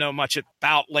I didn't know much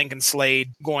about Lincoln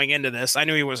Slade going into this. I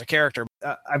knew he was a character.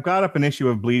 I've got up an issue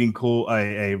of Bleeding Cool,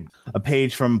 a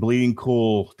page from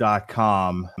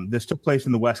bleedingcool.com. This took place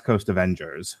in the West Coast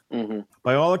Avengers. Mm-hmm.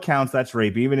 By all accounts, that's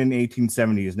rape, even in the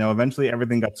 1870s. Now, eventually,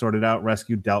 everything got sorted out,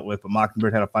 rescued, dealt with, but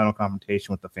Mockingbird had a final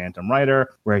confrontation with the Phantom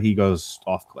Rider, where he goes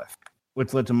off cliff,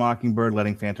 which led to Mockingbird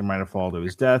letting Phantom Rider fall to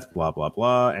his death, blah, blah,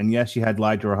 blah. And yes, she had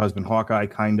lied to her husband, Hawkeye,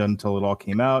 kinda, until it all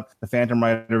came out. The Phantom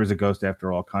Rider is a ghost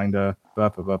after all, kinda.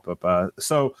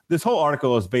 So this whole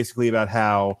article is basically about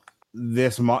how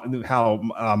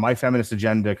my feminist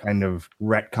agenda kind of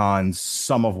retcons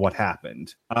some of what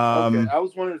happened. Okay, I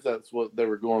was wondering if that's what they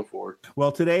were going for.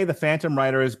 Well, today the Phantom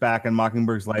Rider is back in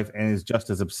Mockingbird's life and is just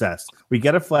as obsessed. We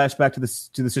get a flashback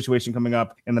to the situation coming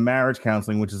up in the marriage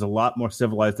counseling, which is a lot more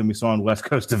civilized than we saw in West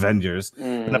Coast Avengers.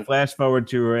 And a flash forward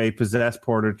to a possessed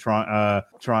porter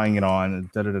trying it on.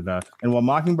 And while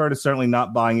Mockingbird is certainly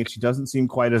not buying it, she doesn't seem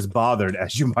quite as bothered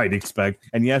as you might expect.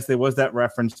 And yes, there was that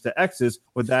reference to exes.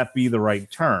 Would that be the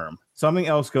right term? Something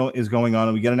else is going on,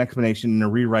 and we get an explanation and a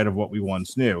rewrite of what we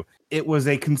once knew. It was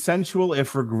a consensual,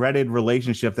 if regretted,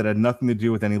 relationship that had nothing to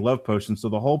do with any love potion. So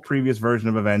the whole previous version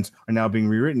of events are now being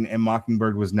rewritten, and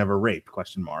Mockingbird was never raped? ?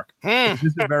 This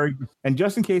is and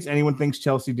just in case anyone thinks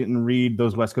Chelsea didn't read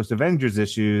those West Coast Avengers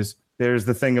issues, there's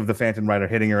the thing of the Phantom Rider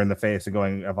hitting her in the face and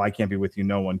going, "If I can't be with you,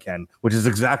 no one can," which is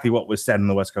exactly what was said in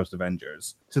the West Coast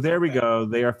Avengers. So there we go.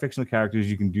 They are fictional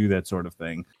characters. You can do that sort of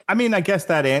thing. I mean, I guess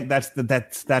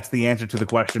that's the answer to the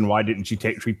question: why didn't she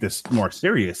treat this more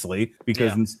seriously?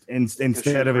 Because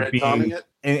instead of it being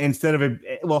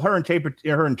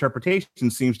her interpretation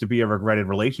seems to be a regretted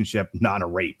relationship, not a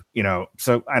rape.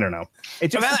 So I don't know.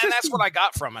 That's what I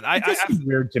got from it. It's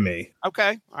weird to me.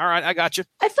 Okay, all right, I got you.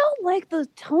 I felt like the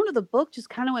tone of the book just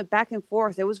kind of went back and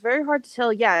forth. It was very hard to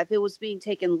tell, if it was being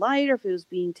taken light or if it was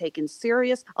being taken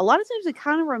serious. A lot of times it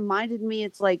kind of reminded me,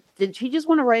 it's like, did she just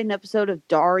want to write an episode of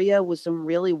Daria with some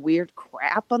really weird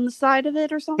crap on the side of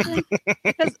it or something?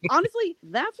 Because honestly,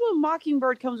 that's what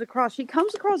Mockingbird comes across. She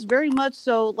comes across very much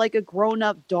so like a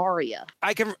grown-up Daria.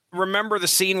 I can remember the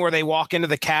scene where they walk into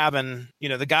the cabin,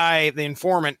 the guy, the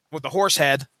informant with the horse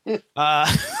head,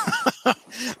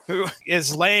 who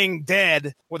is laying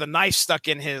dead with a knife stuck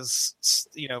in his,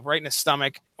 right in his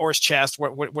stomach or his chest,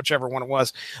 whichever one it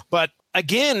was. But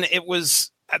again,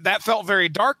 that felt very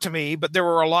dark to me, but there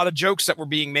were a lot of jokes that were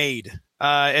being made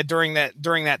during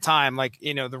that time, like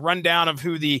the rundown of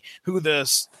who the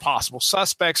possible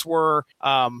suspects were.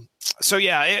 So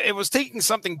yeah, it was taking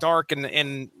something dark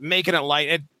and making it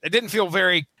light. It didn't feel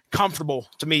very comfortable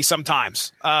to me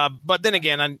sometimes. But then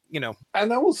again, and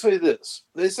I will say this: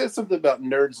 they said something about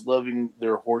nerds loving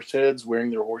their horse heads,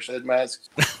 wearing their horse head masks.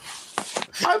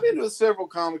 I've been to several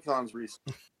Comic-Cons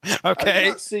recently. Okay. I did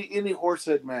not see any horse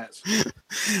head masks.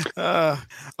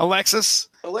 Alexis,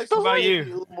 what about you? A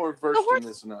little more versed in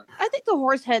this than I think the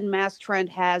horse head mask trend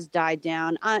has died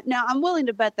down. Now, I'm willing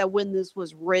to bet that when this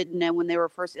was written and when they were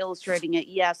first illustrating it,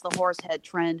 yes, the horse head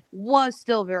trend was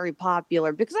still very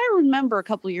popular, because I remember a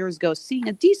couple of years ago seeing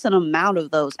a decent amount of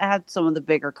those at some of the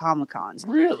bigger Comic-Cons.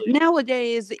 Really?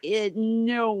 Nowadays,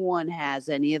 no one has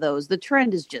any of those. The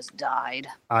trend has just died.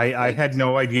 I had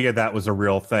no idea that was a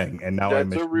real thing, and now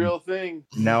that's a real thing.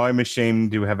 Now I'm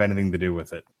ashamed to have anything to do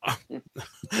with it.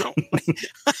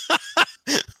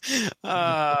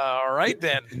 All right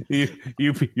then.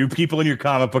 You people in your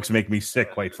comic books make me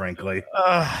sick, quite frankly.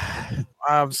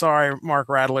 I'm sorry, Mark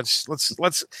Radlich.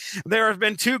 Let's. There have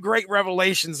been two great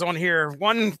revelations on here.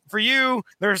 One for you.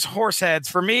 There's horse heads.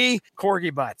 For me,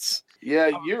 corgi butts. Yeah,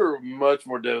 you're much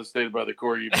more devastated by the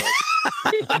corgi butts.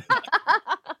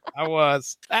 I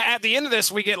was. At the end of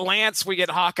this, we get Lance, we get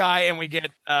Hawkeye, and we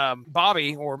get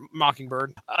Bobby, or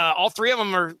Mockingbird. All three of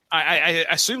them are, I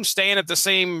assume, staying at the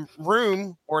same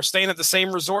room or staying at the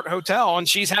same resort hotel, and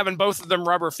she's having both of them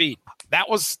rub her feet. That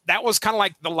was kind of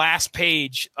like the last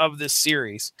page of this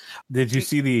series. Did you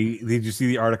see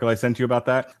the article I sent you about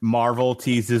that? Marvel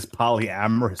teases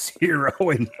polyamorous hero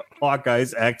in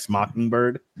Hawkeye's ex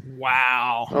Mockingbird.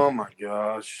 Wow. Oh my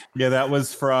gosh. Yeah, that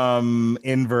was from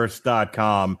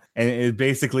inverse.com. And it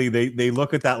basically they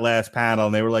look at that last panel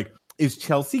and they were like, is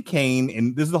Chelsea Kane,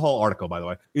 and this is the whole article, by the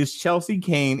way, is Chelsea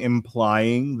Kane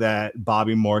implying that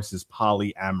Bobby Morse is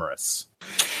polyamorous?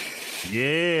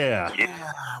 Yeah.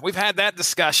 We've had that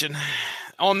discussion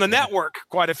on the network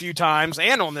quite a few times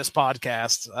and on this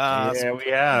podcast.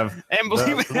 We have. And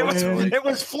believe it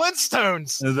was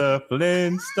Flintstones. The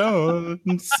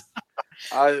Flintstones.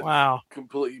 I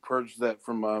completely purged that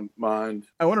from my mind.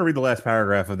 I want to read the last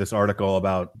paragraph of this article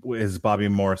about is Bobby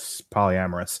Morse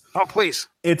polyamorous. Oh, please.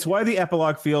 It's why the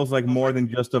epilogue feels like more than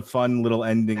just a fun little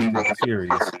ending to the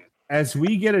series. As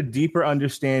we get a deeper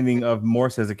understanding of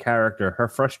Morse as a character, her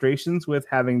frustrations with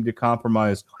having to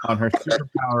compromise on her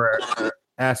superpower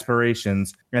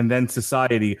aspirations and then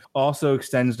society also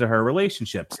extends to her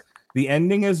relationships. The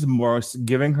ending is Morse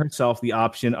giving herself the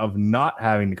option of not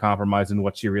having to compromise in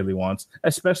what she really wants,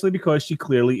 especially because she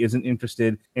clearly isn't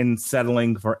interested in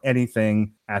settling for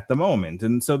anything at the moment.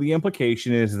 And so the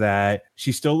implication is that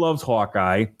she still loves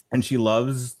Hawkeye and she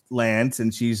loves Lance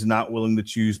and she's not willing to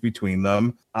choose between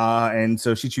them. And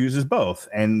so she chooses both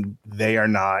and they are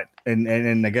not.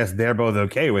 And I guess they're both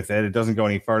okay with it. It doesn't go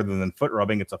any further than foot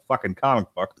rubbing. It's a fucking comic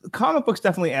book. The comic books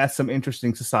definitely ask some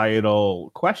interesting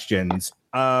societal questions.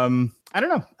 I don't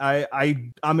know.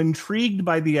 I'm intrigued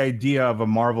by the idea of a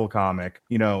Marvel comic,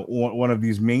 you know, one of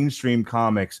these mainstream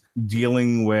comics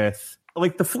dealing with,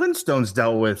 like, the Flintstones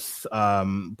dealt with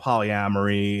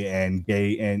polyamory and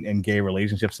gay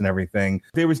relationships and everything.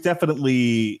 There was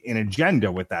definitely an agenda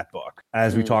with that book,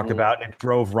 as we talked about, and it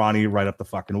drove Ronnie right up the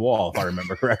fucking wall, if I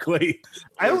remember correctly.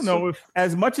 I don't know if,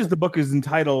 as much as the book is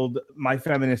entitled My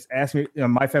Feminist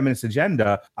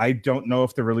Agenda, I don't know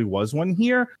if there really was one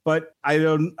here, but I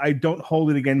don't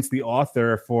hold it against the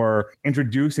author for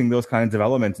introducing those kinds of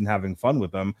elements and having fun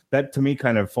with them. That to me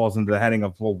kind of falls into the heading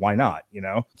of, well, why not? You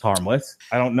know, it's harmless.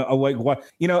 I don't know, like, what,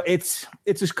 you know, it's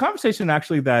this conversation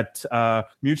actually that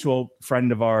mutual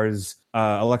friend of ours,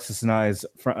 Alexis and I's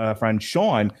friend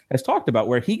Sean, has talked about,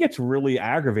 where he gets really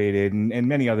aggravated, and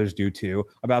many others do too,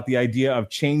 about the idea of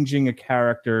changing a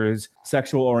character's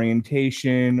sexual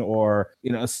orientation or,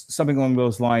 you know, something along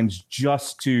those lines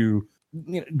just to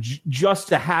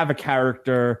have a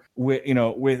character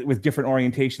with different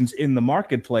orientations in the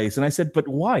marketplace. And I said, but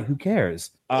why? Who cares?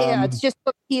 Yeah, it's just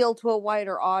to appeal to a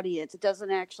wider audience. It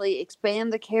doesn't actually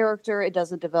expand the character. It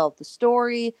doesn't develop the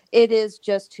story. It is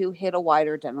just to hit a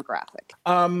wider demographic.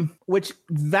 Which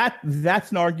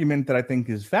that's an argument that I think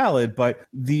is valid, but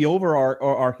the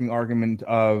overarching argument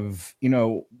of, you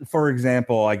know, for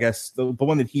example, I guess the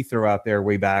one that he threw out there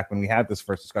way back when we had this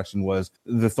first discussion was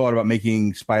the thought about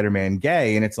making Spider-Man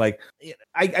gay. And it's like,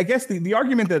 I guess the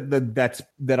argument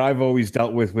that I've always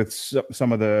dealt with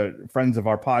some of the friends of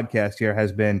our podcast here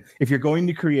has been, if you're going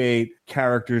to create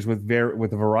characters with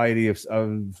a variety of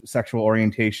sexual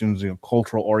orientations, you know,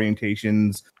 cultural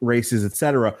orientations, races,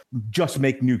 etc., just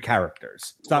make new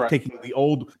characters. Stop taking the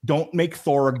old. Don't make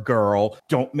Thor a girl.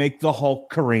 Don't make the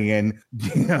Hulk Korean.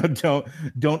 You know,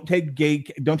 don't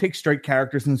take straight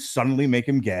characters and suddenly make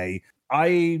him gay.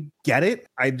 I get it.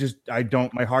 I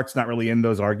don't, my heart's not really in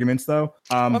those arguments though.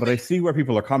 But I see where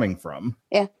people are coming from.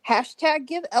 Yeah. #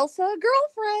 give Elsa a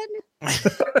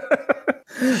girlfriend.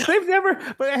 They've never,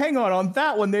 but hang on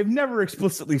that one, they've never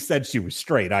explicitly said she was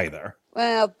straight either.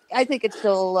 Well, I think it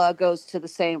still goes to the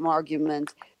same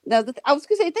argument. Now, I was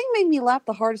going to say, the thing that made me laugh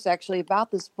the hardest actually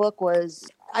about this book was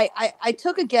I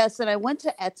took a guess and I went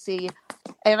to Etsy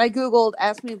and I Googled,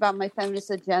 asked me about my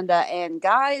feminist agenda. And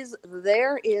guys,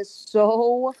 there is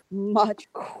so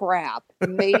much crap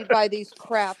made by these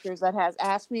crafters that has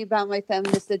asked me about my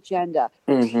feminist agenda.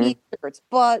 T-shirts,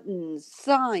 buttons,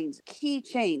 signs,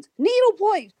 keychains,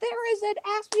 needlepoint. There is an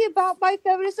ask me about my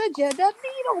feminist agenda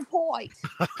needlepoint.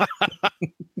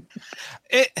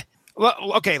 Well,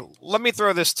 okay, let me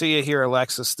throw this to you here,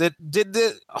 Alexis. Did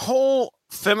the whole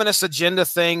feminist agenda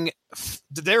thing,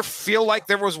 did there feel like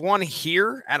there was one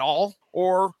here at all?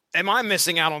 Or am I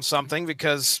missing out on something?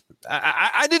 Because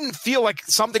I didn't feel like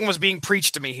something was being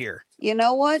preached to me here. You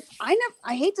know what? I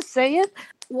hate to say it.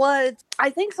 What I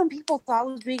think some people thought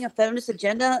was being a feminist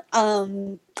agenda,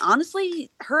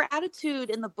 honestly, her attitude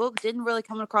in the book didn't really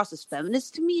come across as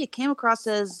feminist to me. It came across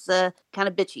as kind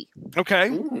of bitchy.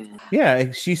 Okay.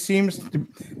 Yeah, she seems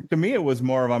to me it was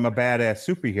more of, I'm a badass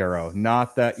superhero,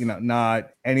 not that, you know, not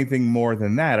anything more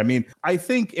than that. I mean, I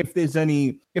think if there's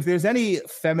any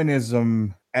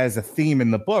feminism as a theme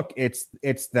in the book, it's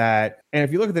that, and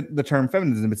if you look at the term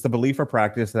feminism, it's the belief or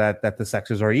practice that the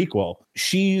sexes are equal.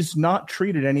 She's not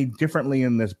treated any differently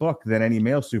in this book than any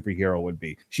male superhero would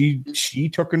be. She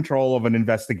took control of an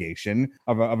investigation,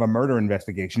 of a murder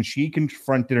investigation. She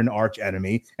confronted an arch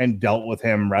enemy and dealt with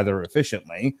him rather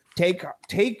efficiently. Take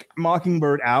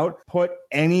Mockingbird out, put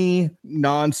any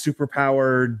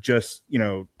non-superpowered, just, you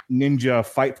know, ninja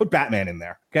fight, put Batman in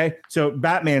there. Okay, so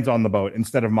Batman's on the boat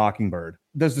instead of Mockingbird.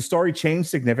 Does the story change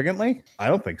significantly? I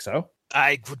don't think so.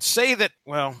 I would say that,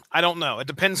 well, I don't know. It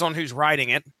depends on who's writing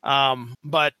it.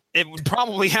 But it would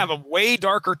probably have a way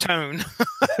darker tone.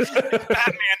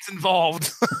 Batman's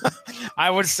involved. I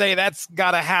would say that's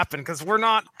got to happen because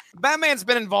Batman's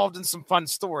been involved in some fun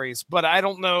stories, but I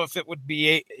don't know if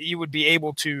you would be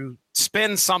able to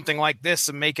spin something like this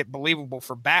and make it believable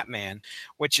for Batman,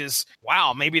 which is,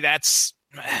 wow, maybe that's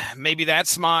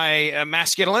my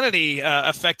masculinity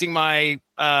affecting my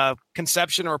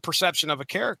conception or perception of a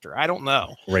character. I don't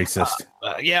know. Racist.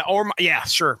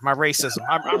 Sure. My racism.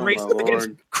 I'm racist against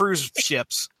cruise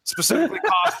ships, specifically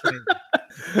costumes.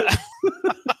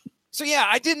 So yeah,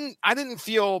 I didn't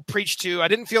feel preached to. I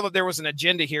didn't feel that there was an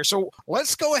agenda here. So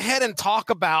let's go ahead and talk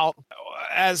about,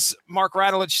 as Mark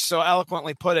Radulich so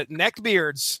eloquently put it,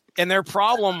 neckbeards and their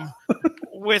problem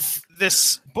with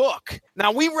this book.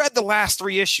 Now, we read the last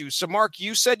 3 issues. So Mark,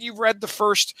 you said you've read the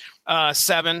first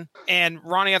 7, and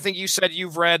Ronnie, I think you said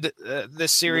you've read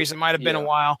this series. It might have been a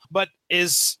while, but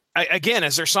is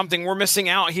there something we're missing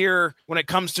out here when it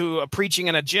comes to preaching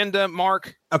an agenda,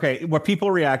 Mark? Okay, what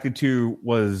people reacted to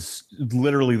was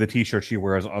literally the T-shirt she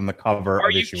wears on the cover.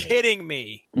 Are you kidding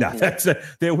me? No,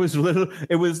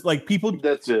 it was like people.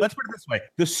 That's it. Let's put it this way: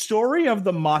 the story of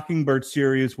the Mockingbird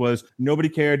series was nobody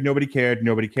cared, nobody cared,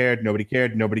 nobody cared, nobody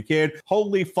cared, nobody cared.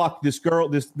 Holy fuck! This girl,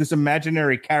 this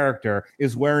imaginary character,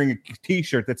 is wearing a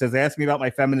T-shirt that says "Ask me about my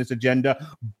feminist agenda."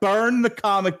 Burn the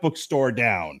comic book store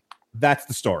down. That's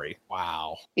the story.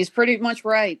 Wow. He's pretty much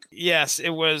right. Yes,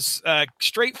 it was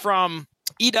straight from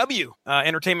EW,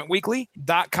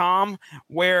 entertainmentweekly.com,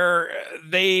 where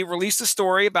they released a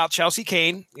story about Chelsea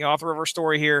Kane, the author of our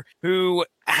story here, who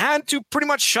had to pretty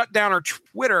much shut down her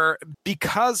Twitter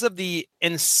because of the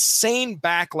insane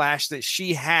backlash that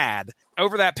she had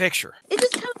over that picture. It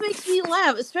just kind of makes me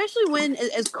laugh, especially when,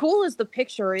 as cool as the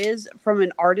picture is from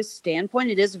an artist's standpoint,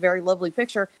 it is a very lovely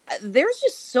picture. There's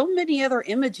just so many other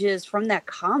images from that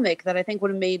comic that I think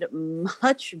would have made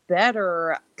much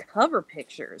better cover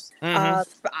pictures.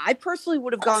 I personally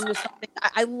would have gone with something.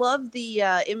 I love the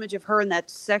image of her in that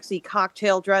sexy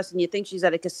cocktail dress, and you think she's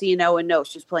at a casino, and no,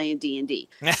 she's playing D&D.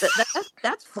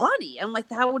 That's funny. I'm like,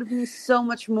 that would have been so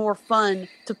much more fun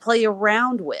to play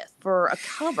around with for a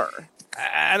cover.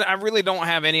 I really don't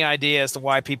have any idea as to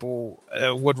why people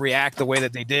would react the way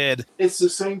that they did. It's the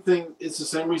same thing. It's the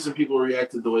same reason people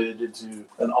reacted the way they did to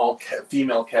an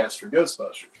all-female cast for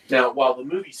Ghostbusters. Now, while the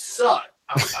movie sucked,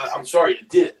 I'm sorry it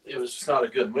did. It was just not a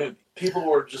good movie. People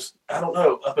were just, I don't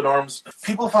know, up in arms.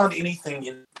 People find anything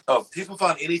and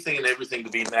everything to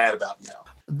be mad about now.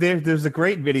 There's a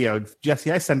great video, Jesse.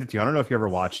 I sent it to you. I don't know if you ever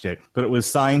watched it, but it was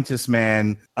Scientist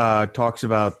Man talks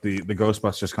about the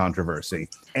Ghostbusters controversy,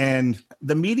 and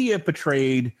the media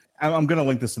portrayed. I'm going to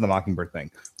link this to the Mockingbird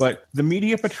thing, but the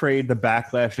media portrayed the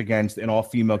backlash against an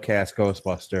all-female cast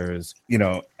Ghostbusters,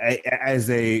 as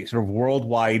a sort of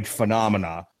worldwide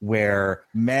phenomena where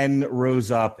men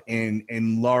rose up in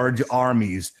large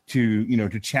armies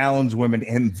to challenge women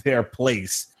in their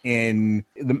place in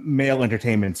the male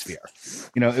entertainment sphere.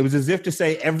 It was as if to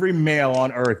say every male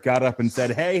on Earth got up and said,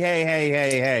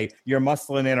 hey, you're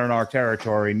muscling in on our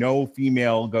territory. No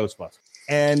female Ghostbusters.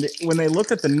 And when they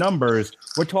look at the numbers,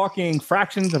 we're talking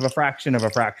fractions of a fraction of a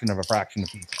fraction of a fraction of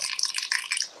people.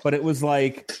 But it was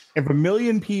like if 1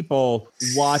 million people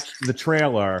watched the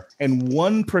trailer and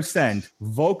 1%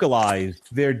 vocalized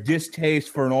their distaste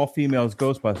for an all-females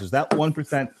Ghostbusters, that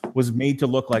 1% was made to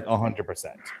look like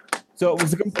 100%. So it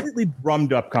was a completely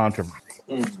brummed up controversy.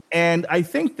 And I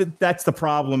think that's the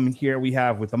problem here we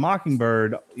have with the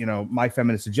Mockingbird, My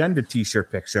Feminist Agenda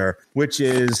T-shirt picture, which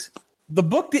is the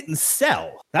book didn't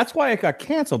sell. That's why it got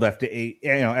canceled after 8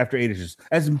 issues.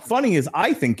 As funny as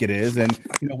I think it is, and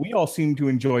we all seem to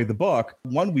enjoy the book.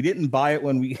 One, we didn't buy it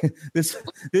when we this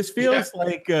feels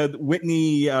like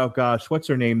Whitney. Oh gosh, what's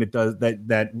her name?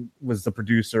 That was the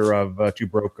producer of Two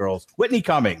Broke Girls. Whitney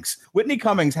Cummings. Whitney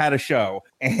Cummings had a show,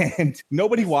 and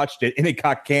nobody watched it, and it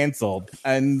got canceled.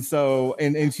 And so,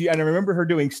 and I remember her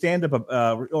doing stand up,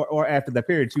 or after that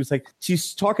period,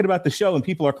 she's talking about the show, and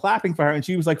people are clapping for her, and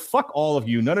she was like, "Fuck all of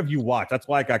you, none of you watch." That's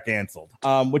why it got canceled,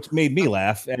 which made me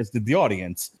laugh, as did the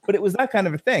audience. But it was that kind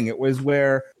of a thing. It was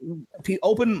where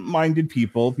open-minded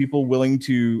people willing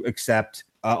to accept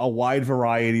a wide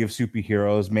variety of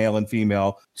superheroes, male and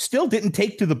female, still didn't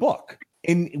take to the book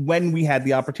when we had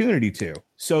the opportunity to.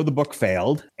 So the book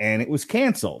failed and it was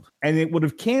canceled. And it would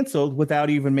have canceled without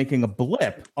even making a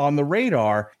blip on the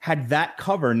radar had that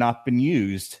cover not been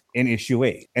used in issue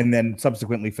 8 and then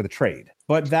subsequently for the trade.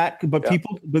 But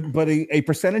a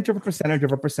percentage of a percentage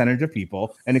of a percentage of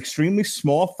people, an extremely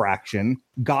small fraction,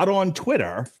 got on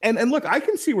Twitter. And look, I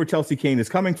can see where Chelsea Kane is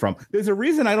coming from. There's a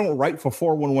reason I don't write for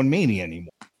 411 Mania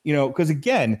anymore. because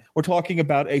again, we're talking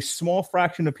about a small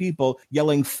fraction of people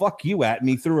yelling "fuck you" at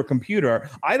me through a computer.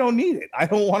 I don't need it. I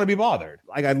don't want to be bothered.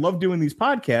 Like, I love doing these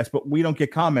podcasts, but we don't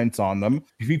get comments on them.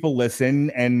 People listen,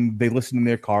 and they listen in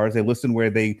their cars. They listen where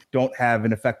they don't have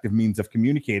an effective means of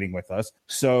communicating with us.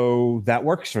 So that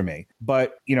works for me.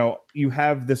 But, you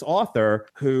have this author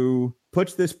who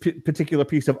puts this particular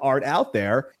piece of art out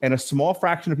there, and a small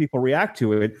fraction of people react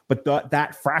to it, but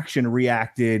that fraction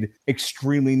reacted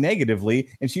extremely negatively.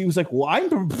 And she was like, well,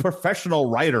 I'm a professional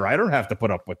writer. I don't have to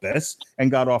put up with this, and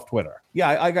got off Twitter.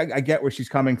 Yeah, I get where she's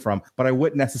coming from, but I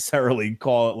wouldn't necessarily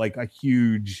call it like a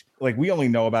huge, like, we only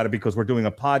know about it because we're doing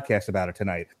a podcast about it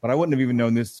tonight, but I wouldn't have even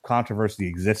known this controversy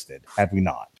existed had we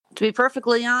not. To be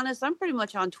perfectly honest, I'm pretty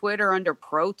much on Twitter under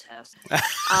protest.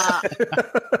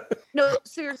 No,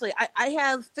 seriously, I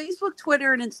have Facebook,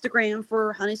 Twitter, and Instagram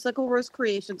for Honeysuckle Rose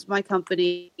Creations, my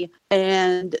company.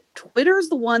 And Twitter is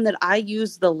the one that I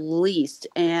use the least.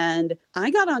 And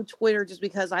I got on Twitter just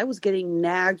because I was getting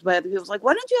nagged by other people. It was like,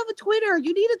 why don't you have a Twitter?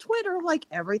 You need a Twitter. Like,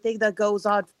 everything that goes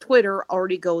on Twitter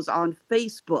already goes on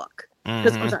Facebook.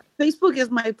 Because Facebook is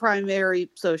my primary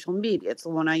social media. It's the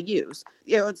one I use.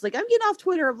 It's like, I'm getting off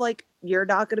Twitter. I'm like, you're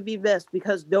not going to be missed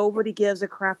because nobody gives a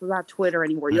crap about Twitter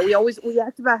anymore. We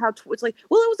act about how it's like,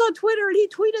 well, it was on Twitter and he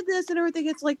tweeted this and everything.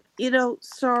 It's like,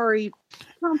 sorry,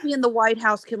 Trumpy in the White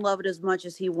House can love it as much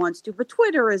as he wants to, but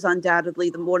Twitter is undoubtedly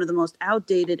one of the most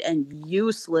outdated and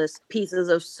useless pieces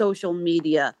of social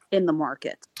media in the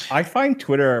market. I find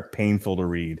Twitter painful to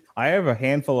read. I have a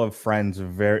handful of friends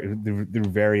through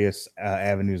various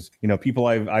avenues. People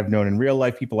I've known in real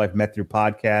life, people I've met through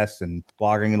podcasts and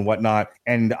blogging and whatnot.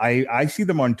 And I see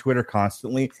them on Twitter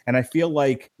constantly, and I feel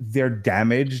like they're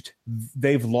damaged.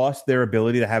 They've lost their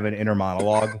ability to have an inner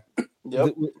monologue.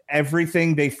 Yep.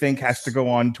 Everything they think has to go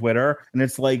on Twitter, and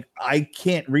it's like, I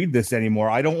can't read this anymore.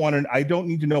 I don't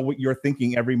need to know what you're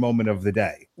thinking every moment of the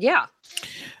day. Yeah.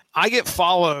 I get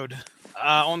followed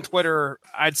on Twitter,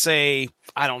 I'd say,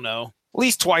 I don't know, at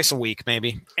least twice a week,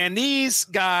 maybe. And these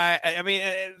guys,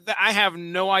 I have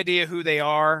no idea who they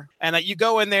are. And you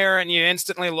go in there and you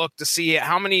instantly look to see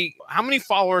how many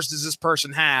followers does this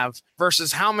person have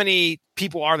versus how many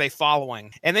people are they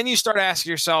following. And then you start asking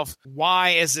yourself, why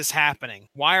is this happening?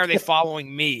 Why are they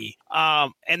following me?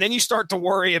 And then you start to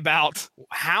worry about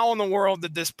how in the world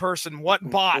did this person, what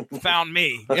bot found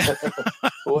me?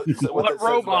 What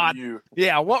robot?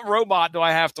 What robot do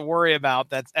I have to worry about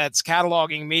that's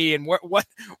cataloging me, and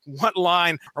what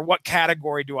line or what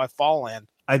category do I fall in?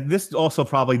 This also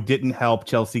probably didn't help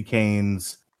Chelsea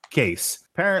Kane's case.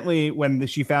 Apparently, when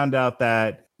she found out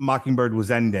that Mockingbird was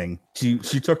ending, she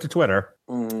took to Twitter,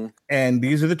 and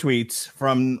these are the tweets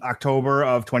from October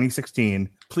of 2016.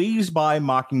 Please buy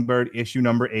Mockingbird issue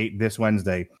number 8 this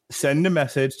Wednesday. Send a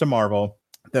message to Marvel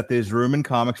that there's room in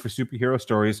comics for superhero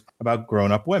stories about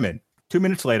grown-up women. 2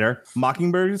 minutes later,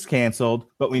 Mockingbird is canceled,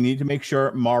 but we need to make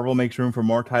sure Marvel makes room for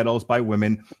more titles by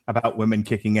women about women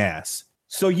kicking ass.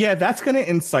 So yeah, that's going to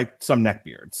incite some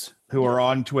neckbeards who are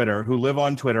on Twitter, who live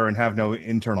on Twitter and have no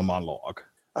internal monologue.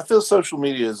 I feel social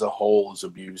media as a whole is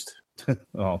abused.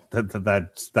 Oh,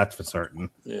 that's for certain.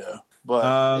 Yeah.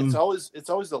 But it's always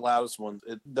the loudest one.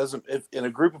 It doesn't, if in a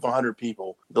group of 100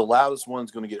 people, the loudest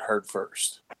one's going to get heard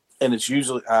first. And it's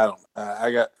usually, I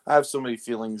have so many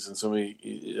feelings and so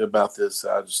many about this.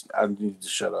 I need to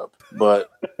shut up. But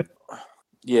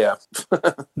yeah.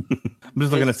 I'm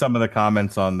just looking at some of the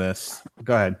comments on this.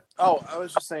 Go ahead. Oh, I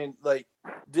was just saying, like,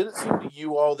 did it seem to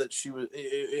you all that she was,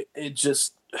 it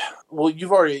just, well,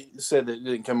 you've already said that it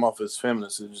didn't come off as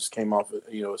feminist. It just came off,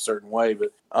 a certain way.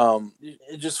 But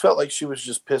it just felt like she was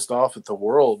just pissed off at the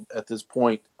world at this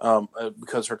point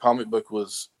because her comic book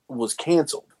was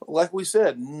canceled. Like we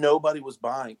said, nobody was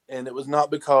buying, and it was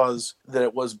not because that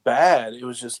it was bad. It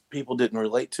was just people didn't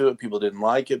relate to it. People didn't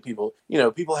like it. People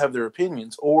have their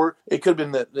opinions, or it could have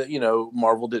been that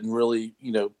Marvel didn't really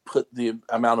put the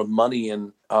amount of money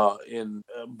in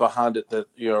behind it that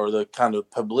or the kind of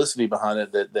publicity behind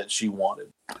it that she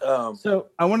wanted. So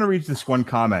I want to read this one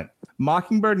comment.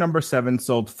 Mockingbird number 7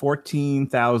 sold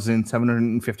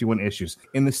 14,751 issues.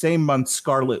 In the same month,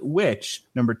 Scarlet Witch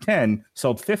number 10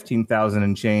 sold 15,000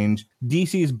 and change.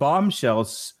 DC's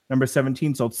Bombshells number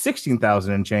 17 sold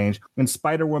 16,000 and change. And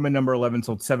Spider-Woman number 11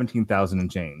 sold 17,000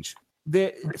 and change.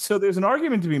 So there's an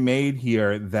argument to be made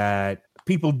here that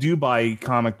people do buy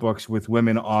comic books with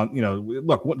women on,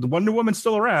 look, Wonder Woman's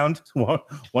still around.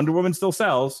 Wonder Woman still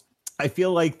sells. I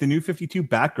feel like the New 52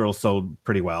 Batgirl sold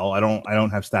pretty well. I don't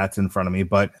have stats in front of me,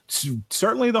 but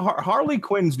certainly the Harley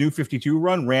Quinn's New 52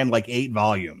 run ran like 8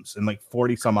 volumes and like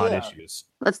 40 some odd issues.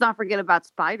 Let's not forget about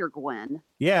Spider-Gwen.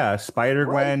 Yeah,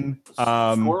 Spider-Gwen.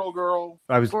 Squirrel Girl.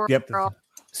 Girl.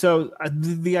 So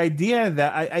the idea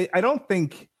that I don't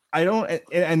think. I don't,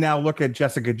 and now look at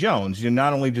Jessica Jones.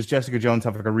 Not only does Jessica Jones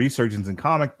have like a resurgence in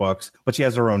comic books, but she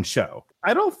has her own show.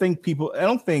 I don't think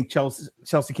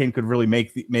Chelsea Kane could really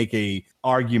make a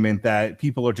argument that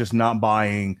people are just not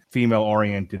buying female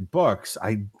oriented books.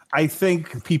 I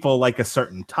think people like a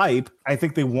certain type. I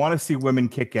think they want to see women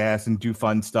kick ass and do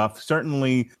fun stuff.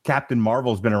 Certainly, Captain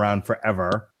Marvel's been around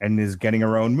forever and is getting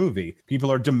her own movie.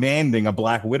 People are demanding a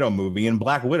Black Widow movie, and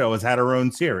Black Widow has had her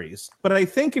own series. But I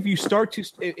think if you start to,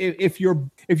 if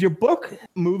your book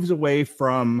moves away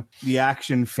from the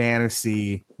action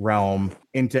fantasy realm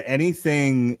into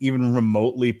anything even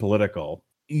remotely political,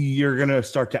 you're gonna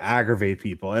start to aggravate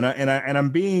people, and I'm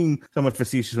being somewhat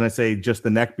facetious when I say just the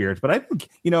neckbeards, but I think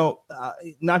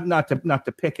not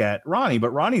to pick at Ronnie, but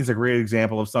Ronnie's a great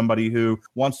example of somebody who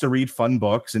wants to read fun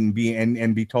books and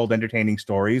be told entertaining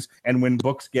stories, and when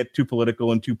books get too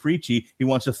political and too preachy, he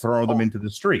wants to throw them into the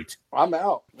street. I'm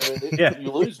out.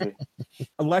 You lose me.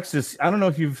 Alexis, I don't know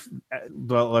if you've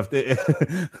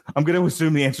I'm going to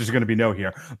assume the answer is going to be no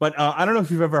here, but I don't know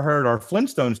if you've ever heard our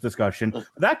Flintstones discussion.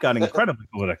 That got incredibly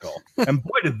political, and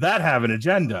boy, did that have an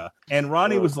agenda. And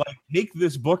Ronnie was like, "Take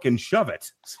this book and shove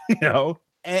it,"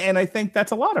 And I think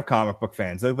that's a lot of comic book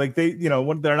fans. They're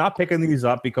not picking these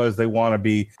up because they want to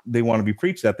be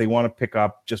preached at. They want to pick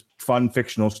up just fun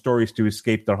fictional stories to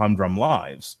escape their humdrum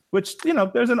lives. Which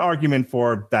there's an argument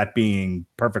for that being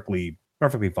perfectly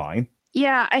fine.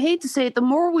 Yeah, I hate to say it. The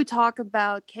more we talk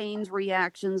about Kane's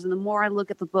reactions and the more I look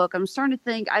at the book, I'm starting to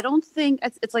think, I don't think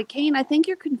it's like, Kane, I think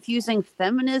you're confusing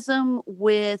feminism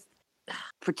with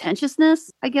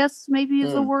pretentiousness, I guess maybe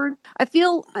is the word. I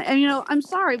feel, I'm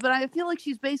sorry, but I feel like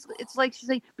she's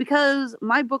saying, because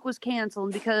my book was canceled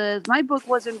and because my book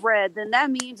wasn't read, then that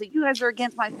means that you guys are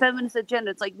against my feminist agenda.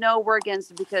 It's like, no, we're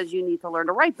against it because you need to learn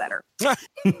to write better.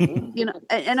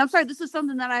 And I'm sorry, this is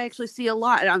something that I actually see a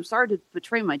lot. And I'm sorry to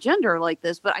betray my gender like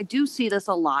this, but I do see this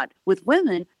a lot with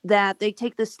women, that they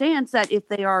take the stance that if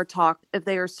they are told, if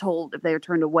they are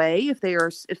turned away, if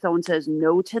someone says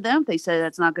no to them, if they say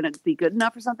that's not going to be good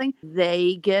enough or something,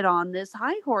 they get on this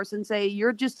high horse and say,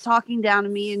 you're just talking down to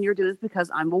me and you're doing this because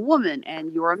I'm a woman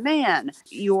and you're a man,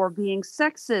 you're being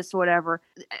sexist, whatever.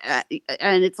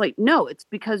 And it's like, no, it's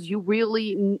because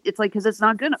because it's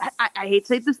not good. I hate to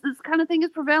say this kind of thing is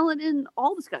prevalent in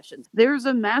all discussions. There's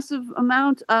a massive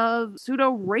amount of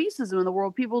pseudo racism in the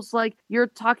world. People's like, you're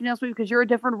talking to us because you're a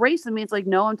different race. I mean, it's like,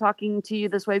 no, I'm talking to you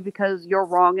this way because you're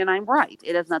wrong and I'm right.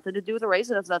 It has nothing to do with the race.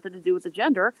 It has nothing to do with the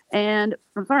gender. And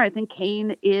I'm sorry, I think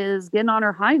Kane is getting on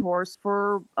her high horse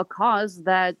for a cause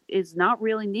that is not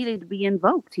really needed to be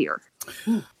invoked here.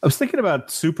 I was thinking about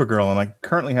Supergirl, and I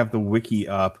currently have the wiki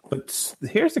up, but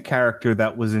here's a character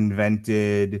that was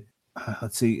invented,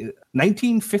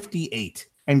 1958,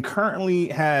 and currently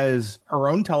has her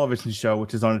own television show,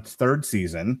 which is on its third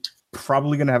season.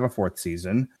 Probably going to have a fourth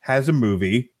season, has a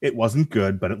movie. It wasn't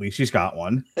good, but at least she's got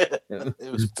one. It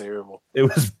was terrible. It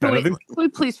was better than... Can we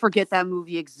please forget that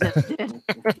movie existed?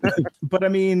 But I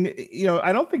mean,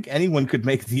 I don't think anyone could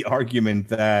make the argument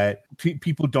that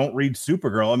people don't read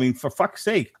Supergirl. I mean, for fuck's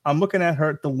sake, I'm looking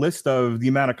at the list of the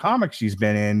amount of comics she's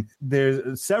been in.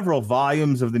 There's several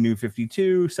volumes of the New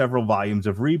 52, several volumes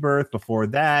of Rebirth. Before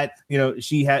that,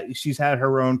 she's had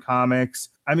her own comics.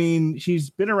 I mean, she's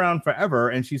been around forever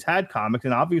and she's had comics,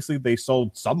 and obviously they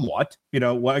sold somewhat.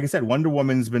 Like I said, Wonder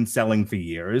Woman's been selling for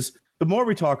years. The more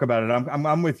we talk about it,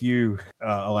 I'm with you,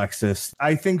 Alexis.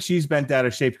 I think she's bent out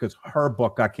of shape because her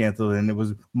book got canceled, and it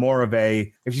was more of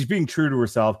if she's being true to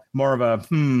herself, more of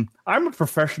I'm a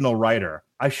professional writer.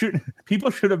 People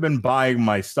should have been buying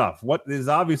my stuff. There's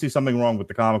obviously something wrong with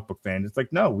the comic book fan. It's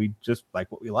like, no, we just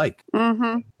like what we like.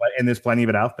 Mm-hmm. And there's plenty of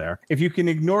it out there. If you can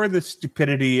ignore the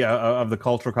stupidity of the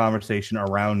cultural conversation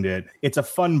around it, it's a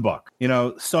fun book.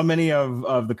 So many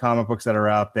of the comic books that are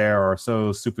out there are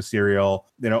so super serial,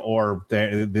 or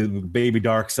the baby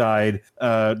dark side.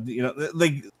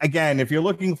 Again, if you're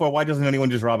looking for why doesn't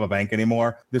anyone just rob a bank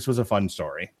anymore, this was a fun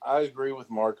story. I agree with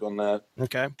Mark on that.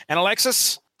 Okay. And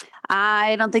Alexis?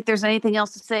 I don't think there's anything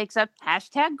else to say except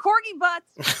hashtag corgi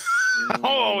butts.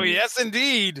 Oh, yes,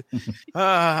 indeed.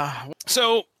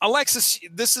 So, Alexis,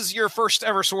 this is your first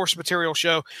ever source material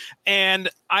show, and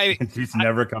she's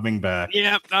never coming back.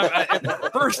 Yeah,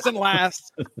 first and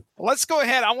last. Let's go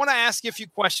ahead. I want to ask you a few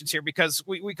questions here because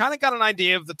we kind of got an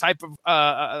idea of the type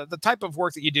of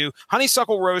work that you do.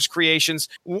 Honeysuckle Rose Creations.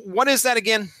 What is that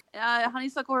again?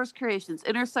 Honeysuckle Rose Creations,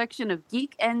 intersection of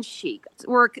geek and chic.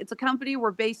 It's a company.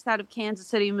 We're based out of Kansas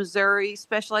City, Missouri,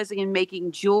 specializing in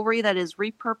making jewelry that is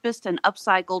repurposed and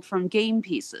upcycled from game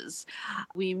pieces.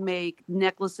 We make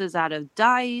necklaces necklaces out of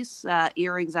dice,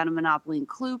 earrings out of Monopoly and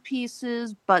Clue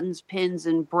pieces, buttons, pins,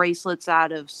 and bracelets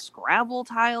out of Scrabble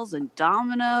tiles and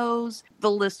dominoes.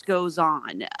 The list goes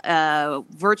on.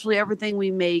 Virtually everything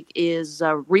we make is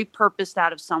repurposed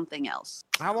out of something else.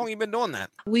 How long have you been doing that?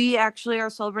 We actually are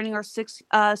celebrating our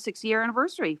six-year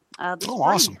anniversary. This spring.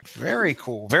 Awesome. Very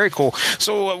cool. Very cool.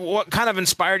 So what kind of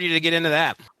inspired you to get into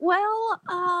that? Well,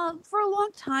 for a long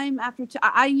time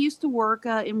I used to work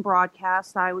in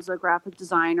broadcast. I was a graphic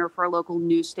designer for a local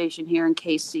news station here in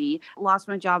KC. Lost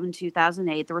my job in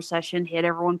 2008. The recession hit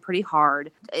everyone pretty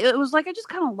hard. It was like I just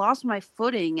kind of lost my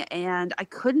footing, and I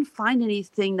couldn't find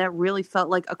anything that really felt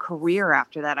like a career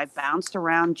after that. I bounced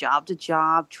around job to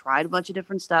job, tried a bunch of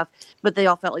different stuff, but they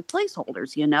all felt like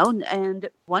placeholders, And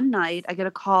one night I get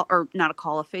a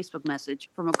Facebook message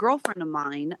from a girlfriend of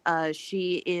mine.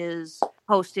 She is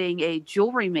hosting a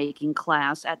jewelry making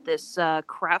class at this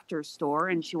crafter store,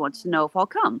 and she wants to know if I'll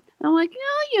come. And I'm like,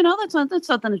 yeah, that's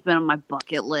something that's been on my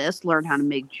bucket list. Learn how to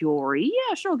make jewelry.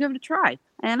 Yeah, sure, I'll give it a try.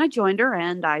 And I joined her,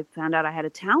 and I found out I had a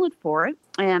talent for it.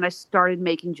 And I started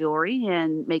making jewelry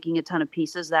and making a ton of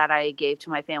pieces that I gave to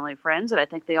my family and friends. And I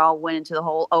think they all went into the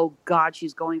whole, oh, God,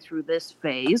 she's going through this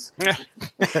phase.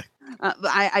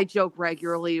 I joke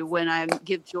regularly when I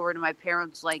give jewelry to my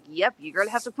parents, like, yep, you're going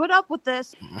to have to put up with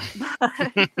this.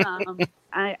 But,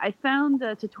 I found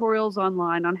tutorials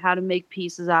online on how to make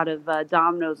pieces out of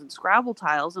dominoes and Scrabble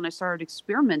tiles, and I started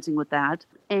experimenting with that.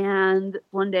 And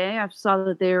one day I saw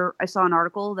an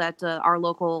article that our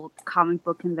local comic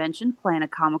book convention,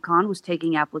 Planet Comic-Con, was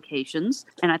taking applications,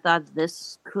 and I thought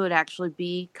this could actually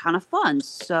be kind of fun.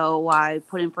 So I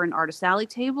put in for an artist alley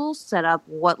table, set up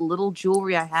what little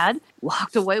jewelry I had,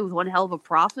 walked away with one hell of a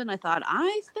profit, and I thought,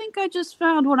 I think I just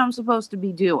found what I'm supposed to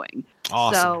be doing.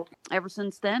 Awesome. So ever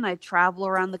since then, I travel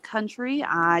around the country.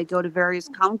 I go to various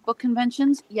comic book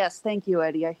conventions. Yes, thank you,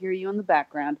 Eddie. I hear you in the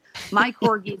background. My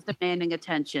corgi is demanding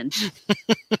attention.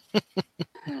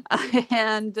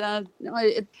 And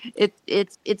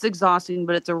it's exhausting,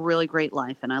 but it's a really great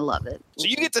life, and I love it. So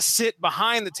you get to sit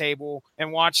behind the table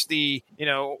and watch the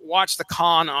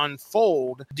con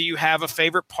unfold. Do you have a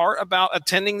favorite part about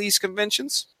attending these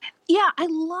conventions? Yeah, I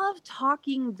love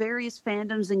talking various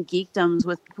fandoms and geekdoms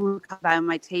with people who come by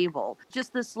my table.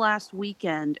 Just this last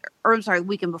weekend,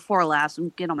 weekend before last, I'm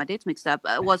getting all my dates mixed up,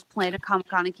 was Planet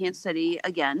Comic-Con in Kansas City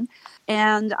again.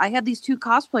 And I had these two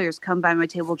cosplayers come by my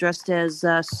table dressed as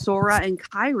Sora and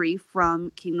Kairi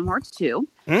from Kingdom Hearts 2.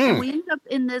 And we ended up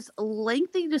in this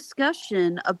lengthy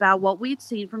discussion about what we'd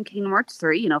seen from Kingdom Hearts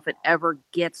 3, if it ever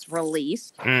gets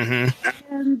released.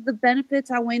 Mm-hmm. And the benefits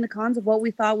outweighing the cons of what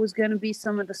we thought was going to be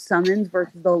some of the summons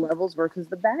versus the levels versus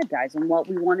the bad guys and what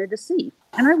we wanted to see.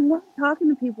 And I love talking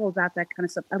to people about that kind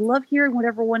of stuff. I love hearing what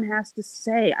everyone has to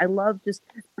say. I love just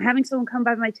having someone come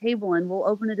by my table and we'll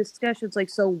open a discussion. It's like,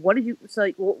 so where do you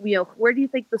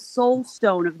think the soul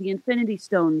stone of the Infinity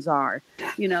Stones are?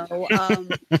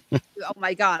 Oh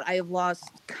my God, I have lost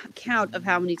count of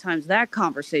how many times that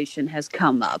conversation has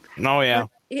come up. Oh, yeah.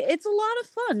 It's a lot of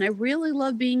fun. I really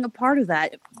love being a part of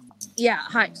that. Yeah,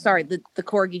 hi. Sorry, the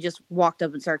corgi just walked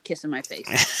up and started kissing my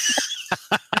face.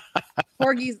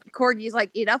 Corgi's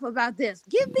like, enough about this.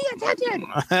 Give me attention.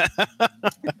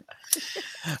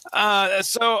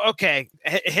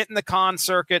 Hitting the con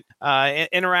circuit,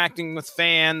 interacting with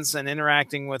fans and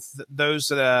interacting with those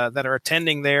that are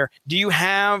attending there. Do you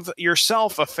have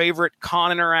yourself a favorite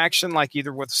con interaction, like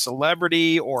either with a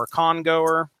celebrity or a con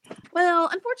goer? Well,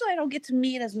 unfortunately, I don't get to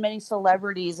meet as many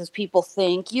celebrities as people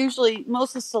think. Usually,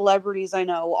 most of the celebrities I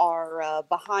know are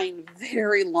behind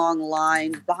very long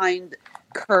lines, behind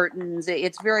curtains.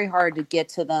 It's very hard to get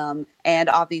to them. And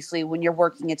obviously, when you're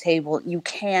working a table, you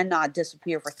cannot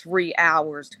disappear for 3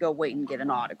 hours to go wait and get an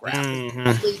autograph. Mm-hmm.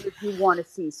 At least if you want to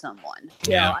see someone.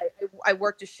 Yeah. I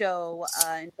worked a show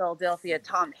in Philadelphia.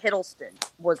 Tom Hiddleston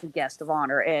was the guest of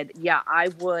honor. And yeah, I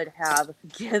would have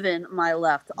given my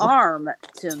left arm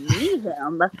to meet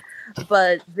him,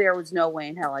 but there was no way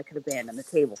in hell I could abandon the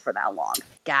table for that long.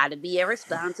 Gotta be a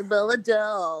responsible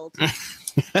adult.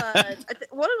 But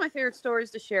one of my favorite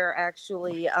stories to share,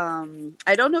 actually,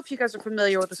 I don't know if you guys are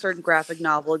familiar with a certain graphic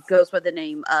novel. It goes by the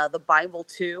name The Bible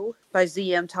 2 by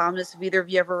Z.M. Thomas. Have either of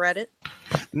you ever read it?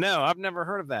 No, I've never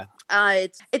heard of that.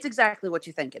 It's exactly what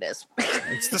you think it is.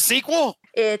 It's the sequel?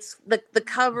 It's the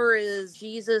cover is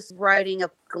Jesus riding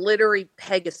a glittery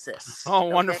Pegasus. Oh,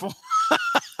 wonderful.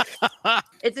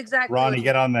 It's exactly Ronnie,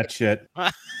 get on that shit.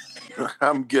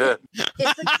 I'm good.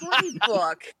 It's a great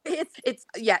book.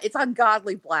 It's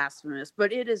ungodly blasphemous,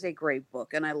 but it is a great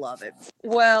book, and I love it.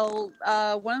 Well,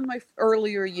 one of my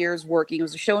earlier years working, it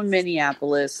was a show in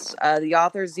Minneapolis. The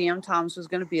author, Z.M. Thomas, was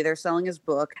going to be there selling his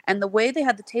book, and the way they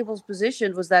had the tables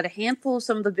positioned was that a handful of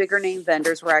some of the bigger name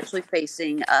vendors were actually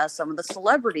facing some of the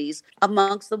celebrities.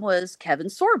 Amongst them was Kevin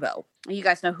Sorbo. You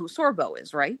guys know who Sorbo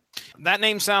is, right? That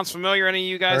name sounds familiar. Any of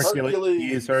you guys?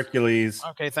 Hercules.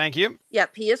 Okay, thank you.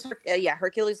 Yep, he is.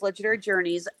 Hercules' Legendary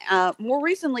Journeys. More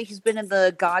recently, he's been in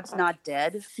the God's Not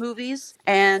Dead movies,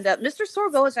 and Mr.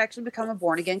 Sorbo has actually become a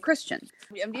born-again Christian.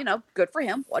 Good for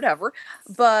him, whatever.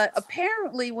 But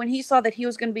apparently, when he saw that he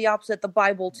was going to be opposite the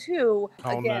Bible too,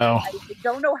 I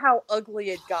don't know how ugly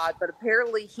it got, but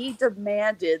apparently he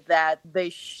demanded that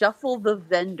they shuffle the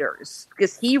vendors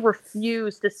because he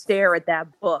refused to stare at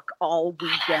that book all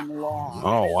weekend long.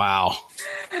 Oh, wow.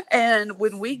 And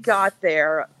when we got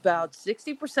there, about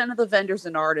 60% of the vendors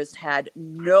and artists had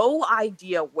no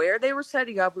idea where they were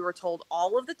setting up. We were told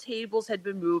all of the tables had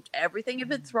been moved. Everything had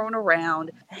been thrown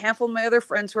around. A handful of my other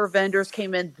friends who are vendors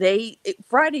came in.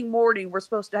 Friday morning, we're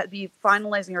supposed to be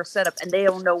finalizing our setup, and they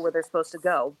don't know where they're supposed to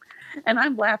go. And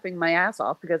I'm laughing my ass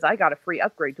off because I got a free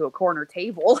upgrade to a corner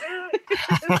table.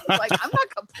 Like, I'm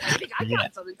not complaining. I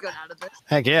got something good out of this.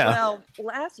 Heck yeah. Well,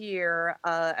 last year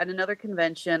at another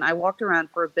convention, I walked around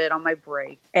for a bit on my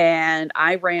break, and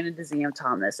I ran into Z.M.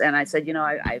 Thomas, and I said,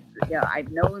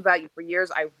 I've known about you for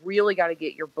years. I really got to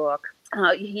get your book.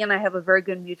 He and I have a very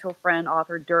good mutual friend,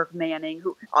 author Dirk Manning,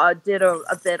 who did a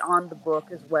bit on the book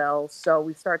as well. So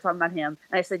we started talking about him.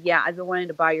 And I said, yeah, I've been wanting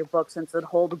to buy your book since the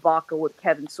whole debacle with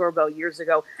Kevin Sorbo years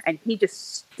ago. And he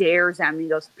just stares at me and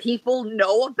goes, people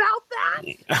know about that?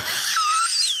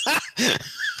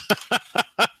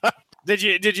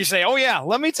 Did you say, oh, yeah,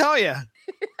 let me tell you?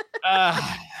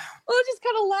 Well, I just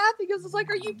kind of laughed because it's like,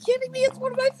 are you kidding me? It's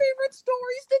one of my favorite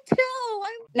stories to tell.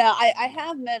 Now, I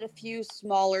have met a few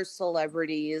smaller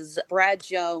celebrities. Brad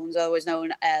Jones, always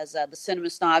known as the Cinema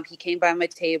Snob, he came by my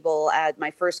table at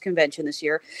my first convention this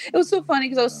year. It was so funny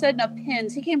because I was setting up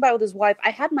pins. He came by with his wife. I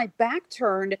had my back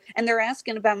turned, and they're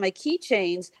asking about my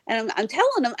keychains, and I'm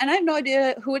telling them, and I have no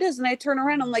idea who it is, and I turn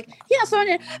around, I'm like, yeah, so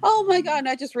oh my God, and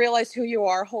I just realized who you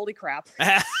are. Holy crap.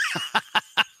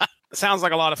 Sounds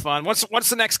like a lot of fun. What's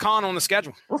the next con on the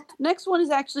schedule? Next one is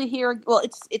actually here. Well,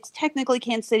 it's technically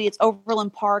Kansas City. It's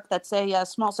Overland Park. That's a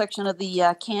small section of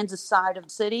the Kansas side of the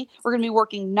city. We're going to be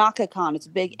working NakaCon. It's a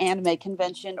big anime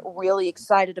convention. Really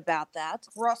excited about that.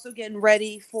 We're also getting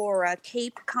ready for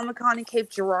Cape Comic-Con in Cape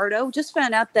Girardeau. Just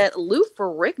found out that Lou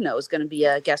Ferrigno is going to be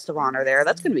a guest of honor there.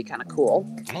 That's going to be kind of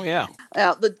cool. Oh, yeah.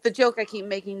 The joke I keep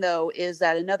making, though, is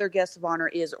that another guest of honor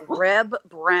is Reb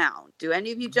Brown. Do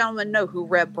any of you gentlemen know who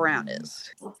Reb Brown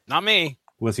is? Not me.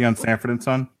 Was he on Sanford and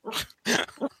Son?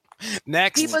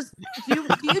 Next. He was. Do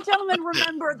you gentlemen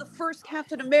remember the first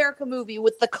Captain America movie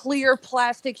with the clear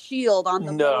plastic shield on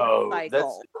the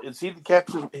motorcycle? Is he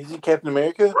Captain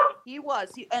America? He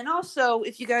was. And also,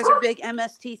 if you guys are big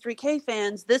MST3K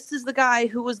fans, this is the guy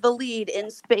who was the lead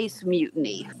in Space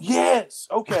Mutiny. Yes.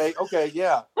 Okay.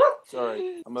 Yeah.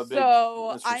 Sorry, I'm a big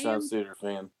Mr. Sunsuiter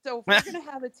fan. So if we're going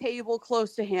to have a table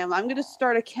close to him, I'm going to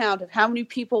start a count of how many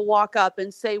people walk up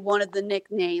and say one of the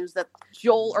nicknames that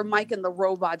Joel or Mike and the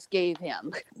robots gave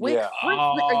him.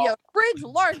 Fridge,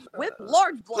 large, whip,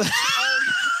 large block.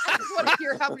 I just want to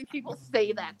hear how many people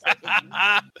say that to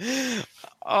him.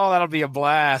 Oh, that'll be a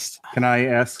blast. Can I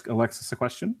ask Alexis a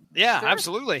question? Yeah, sure.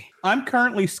 Absolutely. I'm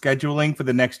currently scheduling for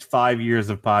the next 5 years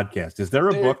of podcast. Is there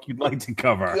a book you'd like to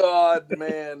cover? God,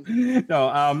 man.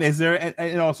 No. Is there,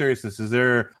 in all seriousness, is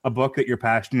there a book that you're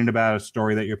passionate about, a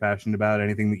story that you're passionate about,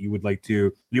 anything that you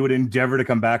would endeavor to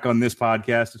come back on this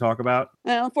podcast to talk about?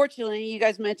 Well, unfortunately, you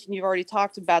guys mentioned you've already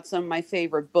talked about some of my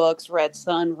favorite books, Red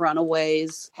Sun,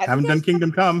 Runaways. Haven't done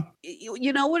Kingdom Come.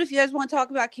 You know what? If you guys want to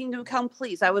talk about Kingdom Come,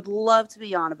 please. I would love to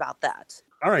be on about that.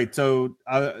 All right. So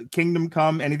Kingdom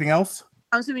Come, anything else?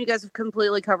 I'm assuming you guys have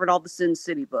completely covered all the Sin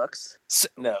City books.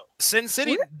 No. Sin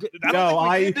City?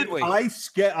 I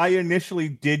initially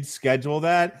did schedule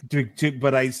that,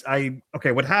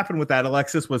 but what happened with that,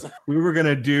 Alexis, was we were going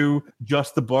to do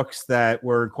just the books that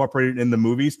were incorporated in the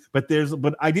movies, but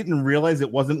I didn't realize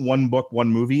it wasn't one book, one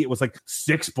movie. It was like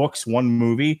 6 books, 1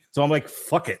 movie. So I'm like,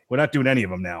 fuck it. We're not doing any of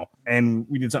them now. And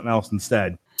we did something else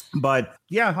instead. But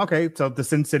yeah, okay. So the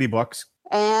Sin City books.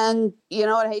 And you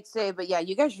know what, I hate to say it, but yeah,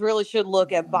 you guys really should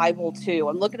look at Bible 2.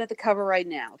 I'm looking at the cover right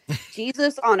now.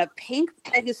 Jesus on a pink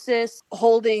Pegasus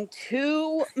holding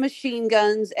 2 machine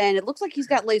guns, and it looks like he's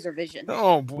got laser vision.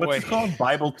 Oh boy. What's it called?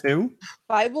 Bible 2?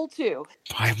 Bible 2.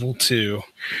 Bible 2.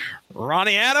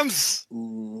 Ronnie Adams?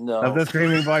 No. Of the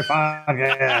Screaming Boy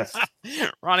podcast.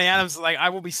 Ronnie Adams is like, I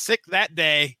will be sick that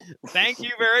day. Thank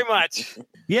you very much.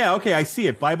 Yeah, okay, I see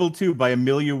it. Bible 2 by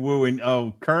Amelia Wu, and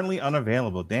currently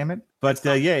unavailable. Damn it! But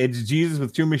yeah, it's Jesus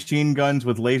with 2 machine guns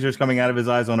with lasers coming out of his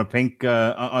eyes on a pink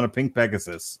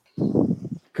Pegasus.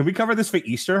 Could we cover this for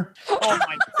Easter? Oh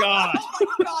my god! Oh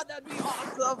my god, that'd be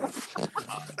awesome.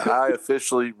 I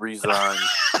officially resign.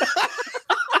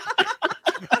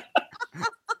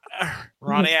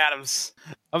 Ronnie Adams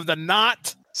of the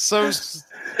Not So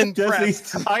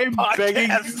Impressed Jesse, I am begging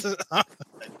you.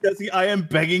 Jesse, I am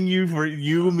begging you for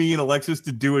you, me, and Alexis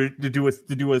to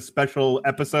do a special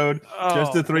episode,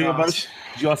 just the 3 of us,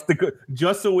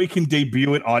 just so we can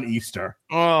debut it on Easter.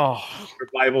 Oh, for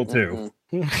Bible 2.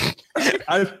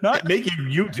 I'm not making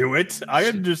you do it. I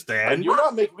understand. And you're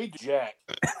not making me jack.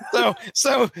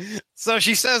 So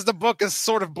she says the book is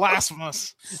sort of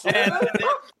blasphemous. And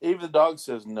even the dog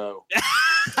says no.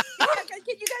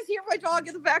 Can you guys hear my dog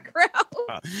in the background?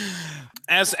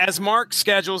 As Mark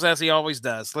schedules, as he always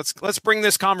does, let's bring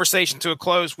this conversation to a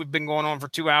close. We've been going on for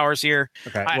 2 hours here.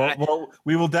 Okay. Well,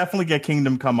 we will definitely get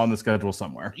Kingdom Come on the schedule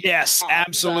somewhere. Yes,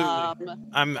 absolutely.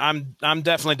 I'm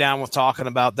definitely down with talking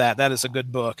about that. That is a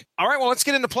good book. All right, well, let's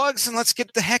get into plugs and let's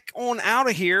get the heck on out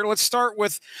of here. Let's start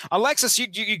with Alexis.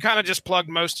 You kind of just plugged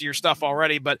most of your stuff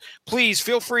already, but please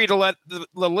feel free to let the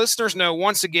listeners know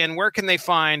once again, where can they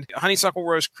find Honeysuckle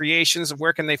Rose Creations, and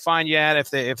where can they find you at?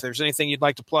 If there's anything you'd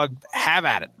like to plug, have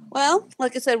at it. Well,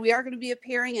 like I said, we are going to be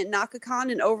appearing at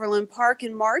NakaCon in Overland Park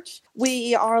in March.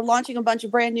 We are launching a bunch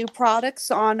of brand new products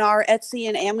on our Etsy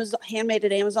and Amazon handmade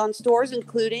at Amazon stores,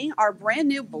 including our brand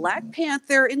new Black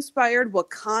Panther inspired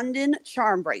Wakandan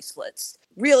charm bracelets.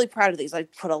 Really proud of these. I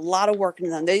put a lot of work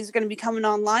into them. These are going to be coming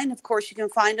online. Of course, you can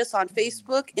find us on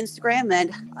Facebook, Instagram,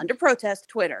 and under protest,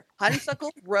 Twitter.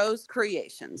 Honeysuckle Rose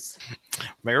Creations.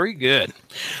 Very good.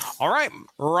 All right,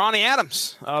 Ronnie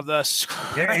Adams of the Jeez.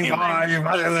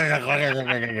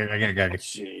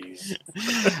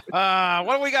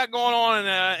 what do we got going on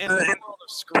in the world of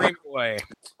Scream Boy?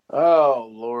 Oh,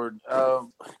 Lord.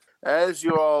 As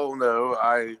you all know,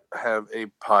 I have a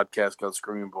podcast called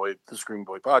Screaming Boy, the Screaming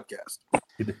Boy Podcast.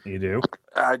 You do?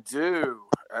 I do.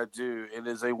 It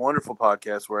is a wonderful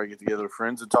podcast where I get together with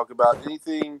friends and talk about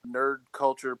anything nerd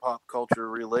culture, pop culture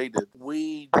related.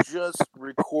 We just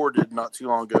recorded not too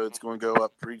long ago. It's going to go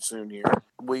up pretty soon here.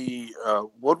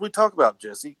 What did we talk about,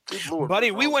 Jesse? Good Lord,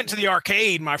 buddy, we went to the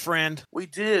arcade, my friend. We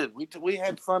did. We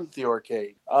had fun at the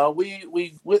arcade.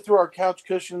 We went through our couch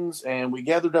cushions and we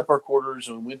gathered up our quarters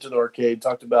and went to the arcade.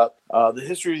 Talked about the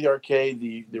history of the arcade,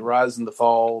 the rise and the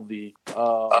fall,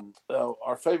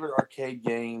 our favorite arcade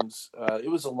games. It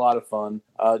was a lot of fun.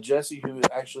 Jesse, who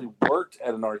actually worked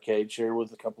at an arcade, shared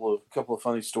with a couple of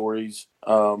funny stories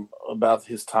about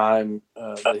his time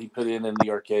that he put in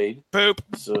the arcade. Poop.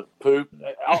 So poop.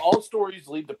 All stories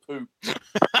lead to poop.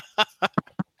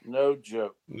 No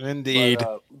joke. Indeed.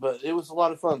 But it was a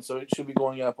lot of fun. So it should be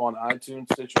going up on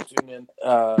iTunes, Stitcher, TuneIn,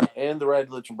 and the Rad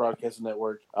Religion Broadcasting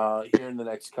Network here in the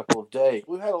next couple of days.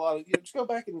 We've had a lot of, just go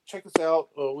back and check us out.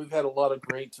 We've had a lot of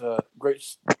great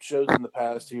shows in the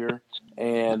past here.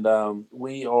 And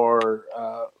we are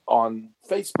on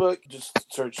Facebook.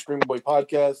 Just search Screaming Boy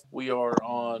Podcast. We are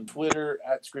on Twitter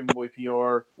at Screaming Boy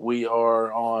PR. We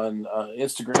are on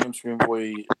Instagram, Screaming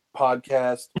Boy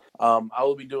Podcast. I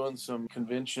will be doing some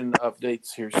convention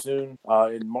updates here soon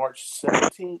in March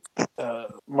 17th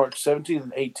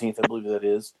and 18th, I believe that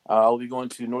is. I'll be going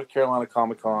to North Carolina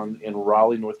Comic Con in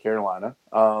Raleigh, North Carolina.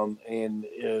 And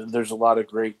there's a lot of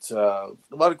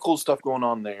cool stuff going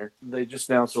on there. They just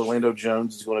announced Orlando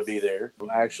Jones is going to be there.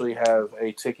 I actually have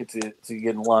a ticket to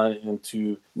get in line and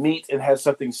to meet and have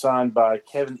something signed by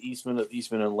Kevin Eastman of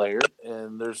Eastman and Laird.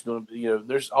 And there's going to be,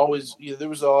 there's always, there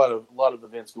was a lot of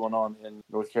events going on in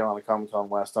North Carolina Comic Con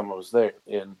last time I was there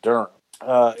in Durham.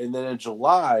 And then in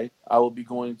July, I will be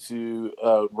going to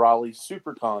Raleigh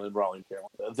SuperCon in Raleigh,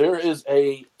 Carolina. There is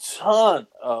a ton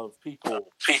of people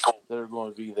that are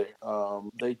going to be there.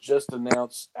 They just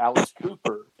announced Alice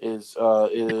Cooper is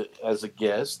as a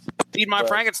guest. Feed my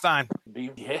Frankenstein.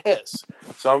 Yes.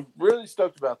 So I'm really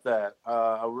stoked about that.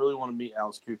 I really want to meet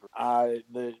Alice Cooper.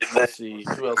 Let's see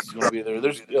who else is going to be there.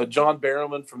 There's John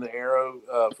Barrowman from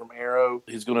Arrow.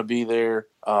 He's going to be there.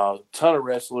 Ton of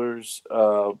wrestlers.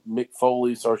 Mick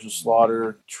Foley, Sergeant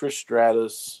Slaughter, Trish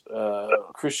Stratus,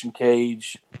 Christian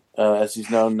Cage. as he's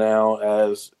known now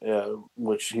as,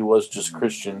 which he was just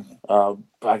Christian.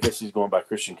 I guess he's going by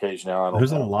Christian Cage now. I don't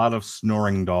There's know. a lot of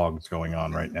snoring dogs going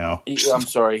on right now. I'm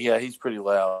sorry. Yeah, he's pretty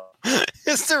loud.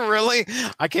 Is there really?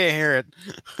 I can't hear it.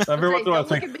 Every once in a while,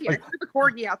 Don't it's look at me. like, I threw the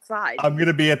corgi outside. I'm going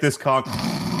to be at this cock.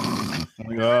 I'm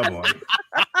like, oh, boy.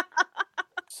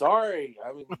 Sorry.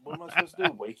 I mean, what am I supposed to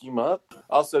do? Wake him up?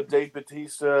 Also, Dave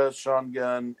Bautista, Sean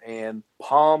Gunn, and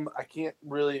Palm. I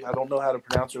don't know how to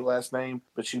pronounce her last name,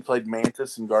 but she played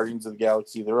Mantis in Guardians of the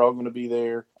Galaxy. They're all going to be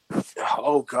there.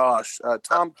 Oh, gosh.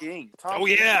 Tom King. Oh,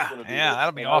 yeah. Yeah,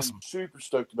 that'll be awesome. I'm super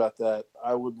stoked about that.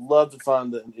 I would love to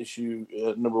find an issue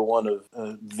number 1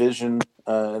 of Vision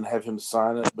and have him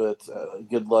sign it, but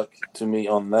good luck to me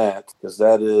on that, because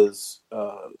that is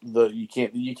you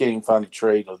can't even find a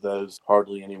trade of those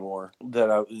hardly anymore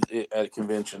at a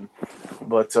convention.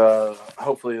 But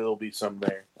hopefully there'll be some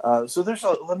there. So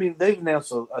they've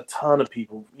announced a ton of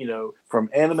people, from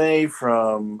anime,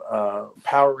 from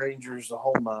Power Rangers, the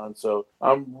whole nine. So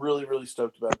I'm really, really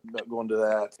stoked about going to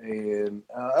that. And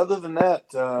other than that,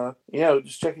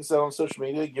 just check us out on social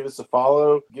media, give us a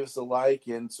follow, give us a like,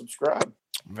 and subscribe.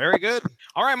 Very good.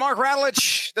 All right, Mark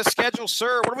Radulich, the schedule,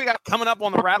 sir. What do we got coming up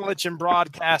on the Radulich and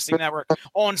Broadcasting Network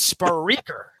on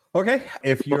Spreaker? Okay,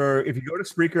 if you go to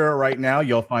Spreaker right now,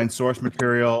 you'll find source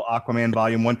material Aquaman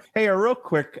Volume 1. Hey, a real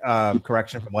quick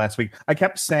correction from last week. I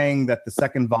kept saying that the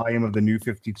second volume of the New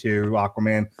 52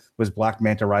 Aquaman was Black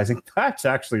Manta Rising. That's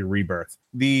actually Rebirth.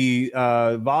 The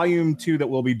Volume 2 that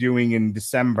we'll be doing in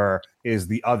December is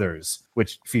The Others,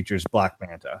 which features Black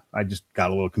Manta. I just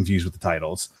got a little confused with the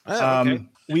titles. Okay.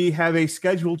 We have a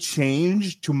schedule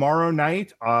change tomorrow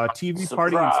night. TV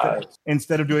Party,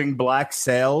 instead of doing Black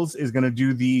Sails, is going to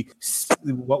do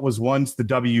what was once the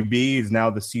WB is now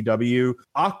the CW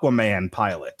Aquaman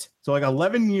pilot. So like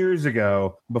 11 years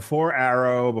ago, before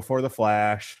Arrow, before The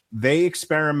Flash, they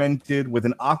experimented with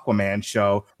an Aquaman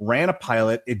show, ran a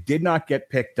pilot. It did not get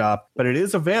picked up, but it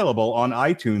is available on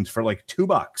iTunes for like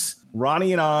 $2.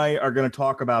 Ronnie and I are going to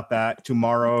talk about that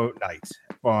tomorrow night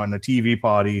on the TV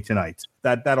Party tonight.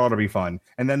 That ought to be fun.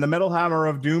 And then the Metal Hammer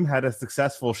of Doom had a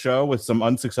successful show with some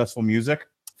unsuccessful music.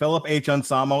 Philip H.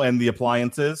 Anselmo and the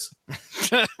Appliances.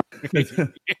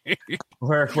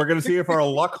 We're going to see if our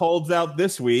luck holds out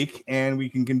this week, and we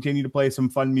can continue to play some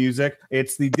fun music.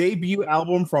 It's the debut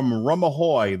album from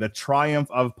Rumahoy, The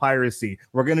Triumph of Piracy.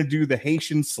 We're going to do the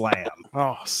Haitian Slam.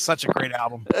 Oh, such a great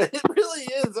album. It really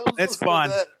is. It's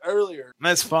fun. That earlier.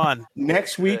 That's fun.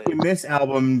 Next week, when this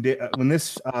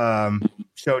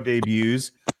show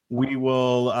debuts, we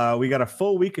got a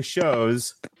full week of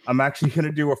shows. I'm actually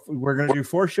going to we're going to do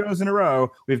 4 shows in a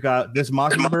row. We've got this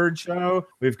Mockingbird show.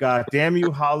 We've got Damn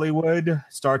You Hollywood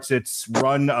starts its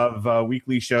run of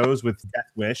weekly shows with Death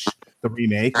Wish, the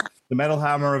remake. The Metal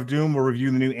Hammer of Doom will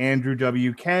review the new Andrew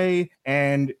WK,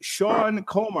 and Sean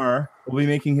Comer will be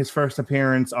making his first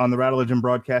appearance on the Radulich and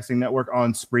Broadcasting Network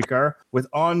on Spreaker with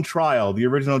On Trial, the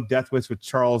original Death Wish with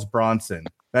Charles Bronson.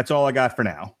 That's all I got for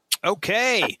now.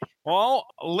 Okay. Well,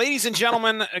 ladies and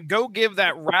gentlemen, go give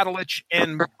that Radulich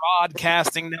and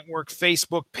Broadcasting Network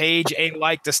Facebook page a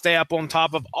like to stay up on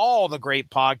top of all the great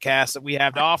podcasts that we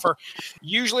have to offer.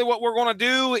 Usually what we're going to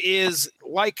do is,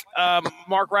 like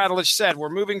Mark Radulich said, we're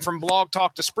moving from Blog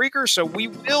Talk to Spreaker, so we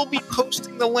will be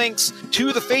posting the links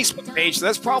to the Facebook page. So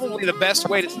that's probably the best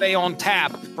way to stay on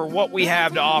tap for what we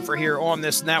have to offer here on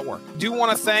this network. I do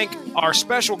want to thank our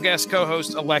special guest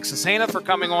co-host, Alexis Hana, for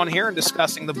coming on here and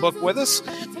discussing the book with us.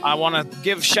 I want to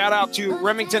give shout out to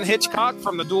Remington Hitchcock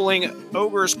from the Dueling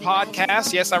Ogres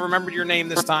podcast. Yes, I remembered your name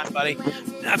this time, buddy.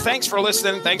 Thanks for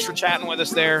listening. Thanks for chatting with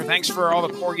us there. Thanks for all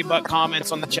the Corgi Butt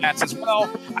comments on the chats as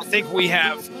well. I think we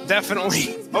have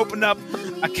definitely opened up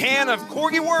a can of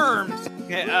Corgi worms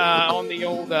on the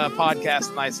old podcast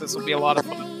tonight. So this will be a lot of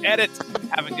fun. Edit,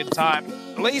 have a good time.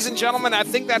 Ladies and gentlemen, I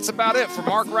think that's about it for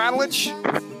Mark Radulich,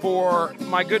 for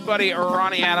my good buddy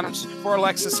Ronnie Adams, for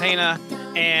Alexis Hana,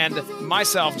 and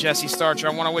myself, Jesse Starcher.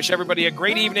 I want to wish everybody a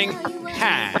great evening.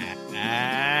 Have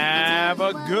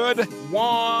a good one.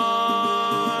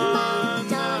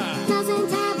 Doesn't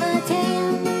have a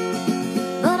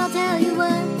tail, but I'll tell you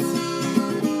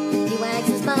what, he wags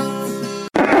his butt.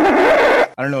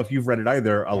 I don't know if you've read it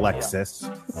either, Alexis.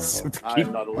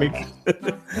 I'm not Alexis.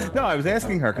 No, I was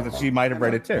asking her because she might have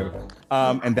read it too.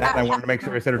 And then I wanted to make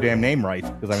sure I said her damn name right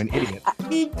because I'm an idiot.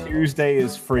 Tuesday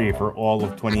is free for all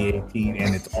of 2018,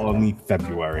 and it's only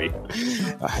February.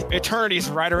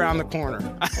 Eternity's right around the corner.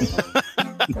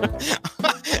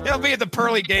 He'll be at the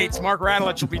pearly gates. Mark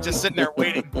Radulich will be just sitting there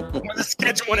waiting with the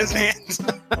schedule in his hands.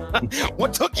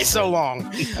 What took you so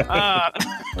long?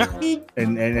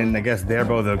 and I guess they're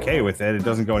both okay with it. It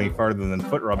doesn't go any further than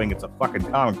foot rubbing. It's a fucking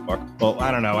comic book. Well,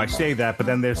 I don't know. I say that, but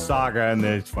then there's Saga, and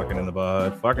there's fucking in the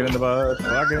butt, fucking in the butt,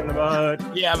 fucking in the butt.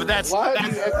 Yeah, but that's Why do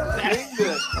you have to sing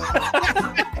this?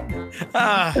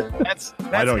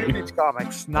 Why don't you? Image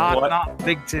Comics, not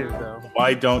Big Two though.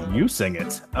 Why don't you sing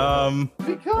it?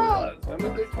 Because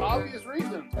there's obvious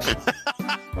reasons.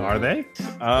 Are they?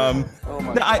 Oh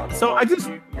my God. So I just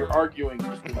you're arguing.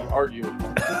 You're arguing.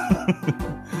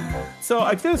 So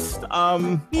I just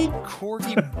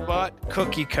corgi butt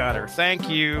cookie cutter. Thank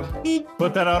you.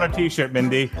 put that on a t-shirt,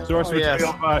 Mindy. The Source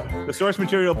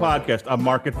Material Podcast, a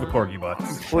market for corgi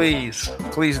butts.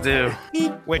 Please do.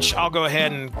 Which I'll go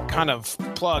ahead and kind of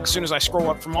plug as soon as I scroll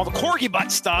up from all the corgi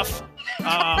butt stuff.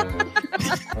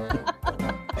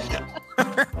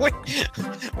 Wait,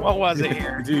 what was it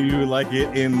here? Do you like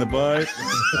it in the butt?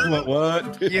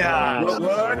 What? Yeah.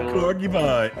 What? Corgi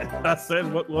butt. I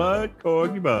said what?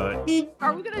 Corgi butt.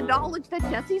 Are we going to acknowledge that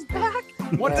Jesse's back?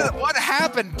 What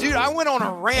happened? Dude, I went on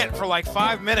a rant for like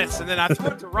 5 minutes and then I threw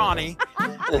it to Ronnie.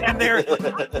 And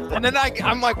then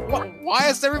I'm like, why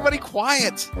is everybody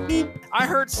quiet? I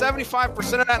heard 75%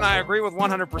 of that and I agree with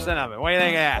 100% of it. What do you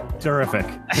think of that? Terrific.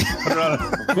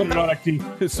 Put it on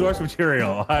a Source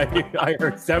Material. I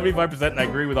heard 75% and I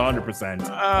agree with 100%.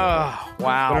 Oh,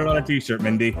 wow. Put it on a t-shirt,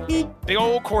 Mindy. Big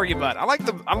old corgi butt.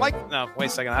 No, wait a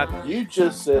second. You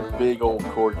just said big old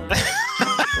corgi.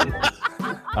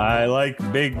 I like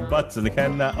big butts and I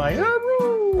cannot like.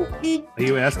 Are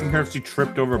you asking her if she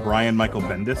tripped over Brian Michael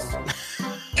Bendis?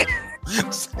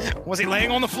 Was he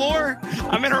laying on the floor?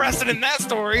 I'm interested in that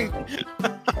story.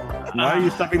 Why are you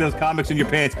stuffing those comics in your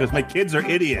pants? Because my kids are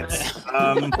idiots.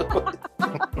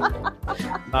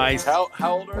 Nice. How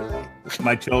old are they?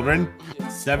 My children,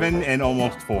 7 and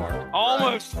almost 4.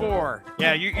 Almost 4.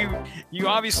 Yeah, you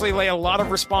obviously lay a lot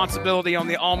of responsibility on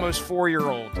the almost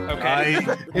 4-year-old. Okay,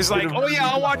 he's like, oh yeah,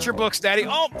 I'll watch your books, Daddy.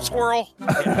 Oh, squirrel.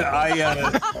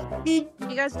 You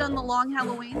guys done the long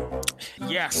Halloween?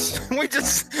 Yes, we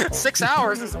just 6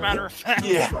 hours, as a matter of fact.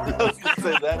 Yeah, I was gonna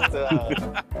say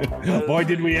that. Boy,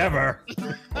 did we ever.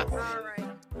 All right.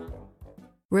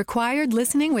 Required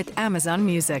listening with Amazon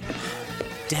Music.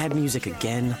 Dad music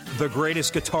again? The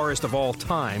greatest guitarist of all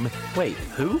time. Wait,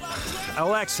 who?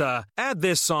 Alexa, add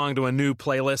this song to a new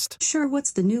playlist. Sure,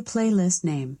 what's the new playlist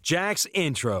name? Jack's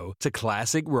Intro to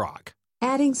Classic Rock.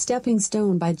 Adding Stepping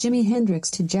Stone by Jimi Hendrix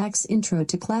to Jack's Intro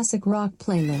to Classic Rock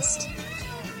playlist.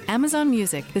 Amazon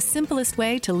Music, the simplest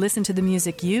way to listen to the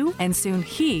music you and soon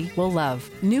he will love.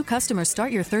 New customers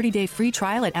start your 30-day free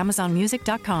trial at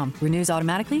amazonmusic.com. Renews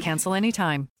automatically, cancel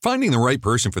anytime. Finding the right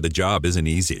person for the job isn't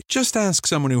easy. Just ask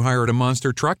someone who hired a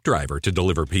monster truck driver to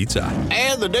deliver pizza.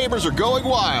 And the neighbors are going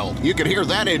wild. You can hear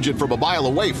that engine from a mile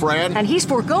away, Fran. And he's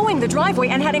foregoing the driveway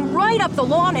and heading right up the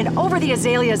lawn and over the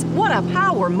azaleas. What a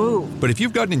power move. But if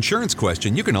you've got an insurance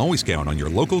question, you can always count on your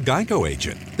local Geico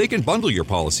agent. They can bundle your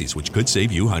policies, which could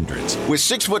save you hundreds. With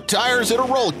 6-foot tires and a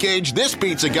roll cage, this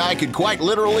pizza guy could quite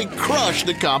literally crush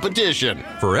the competition.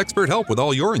 For expert help with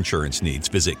all your insurance needs,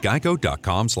 visit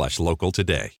geico.com/local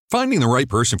today. Finding the right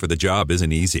person for the job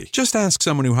isn't easy. Just ask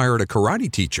someone who hired a karate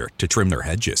teacher to trim their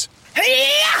hedges.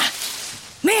 Hey-ya!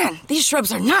 Man, these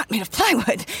shrubs are not made of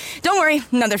plywood. Don't worry,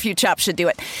 another few chops should do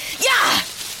it. Yeah!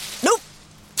 Nope!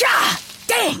 Yeah!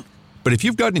 Dang! But if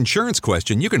you've got an insurance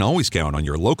question, you can always count on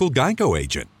your local Geico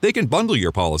agent. They can bundle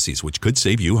your policies, which could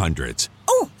save you hundreds.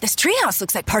 Oh, this treehouse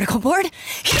looks like particle board.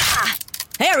 Yeah!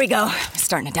 There we go. I'm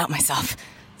starting to doubt myself.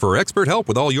 For expert help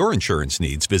with all your insurance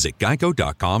needs, visit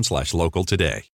geico.com/local today.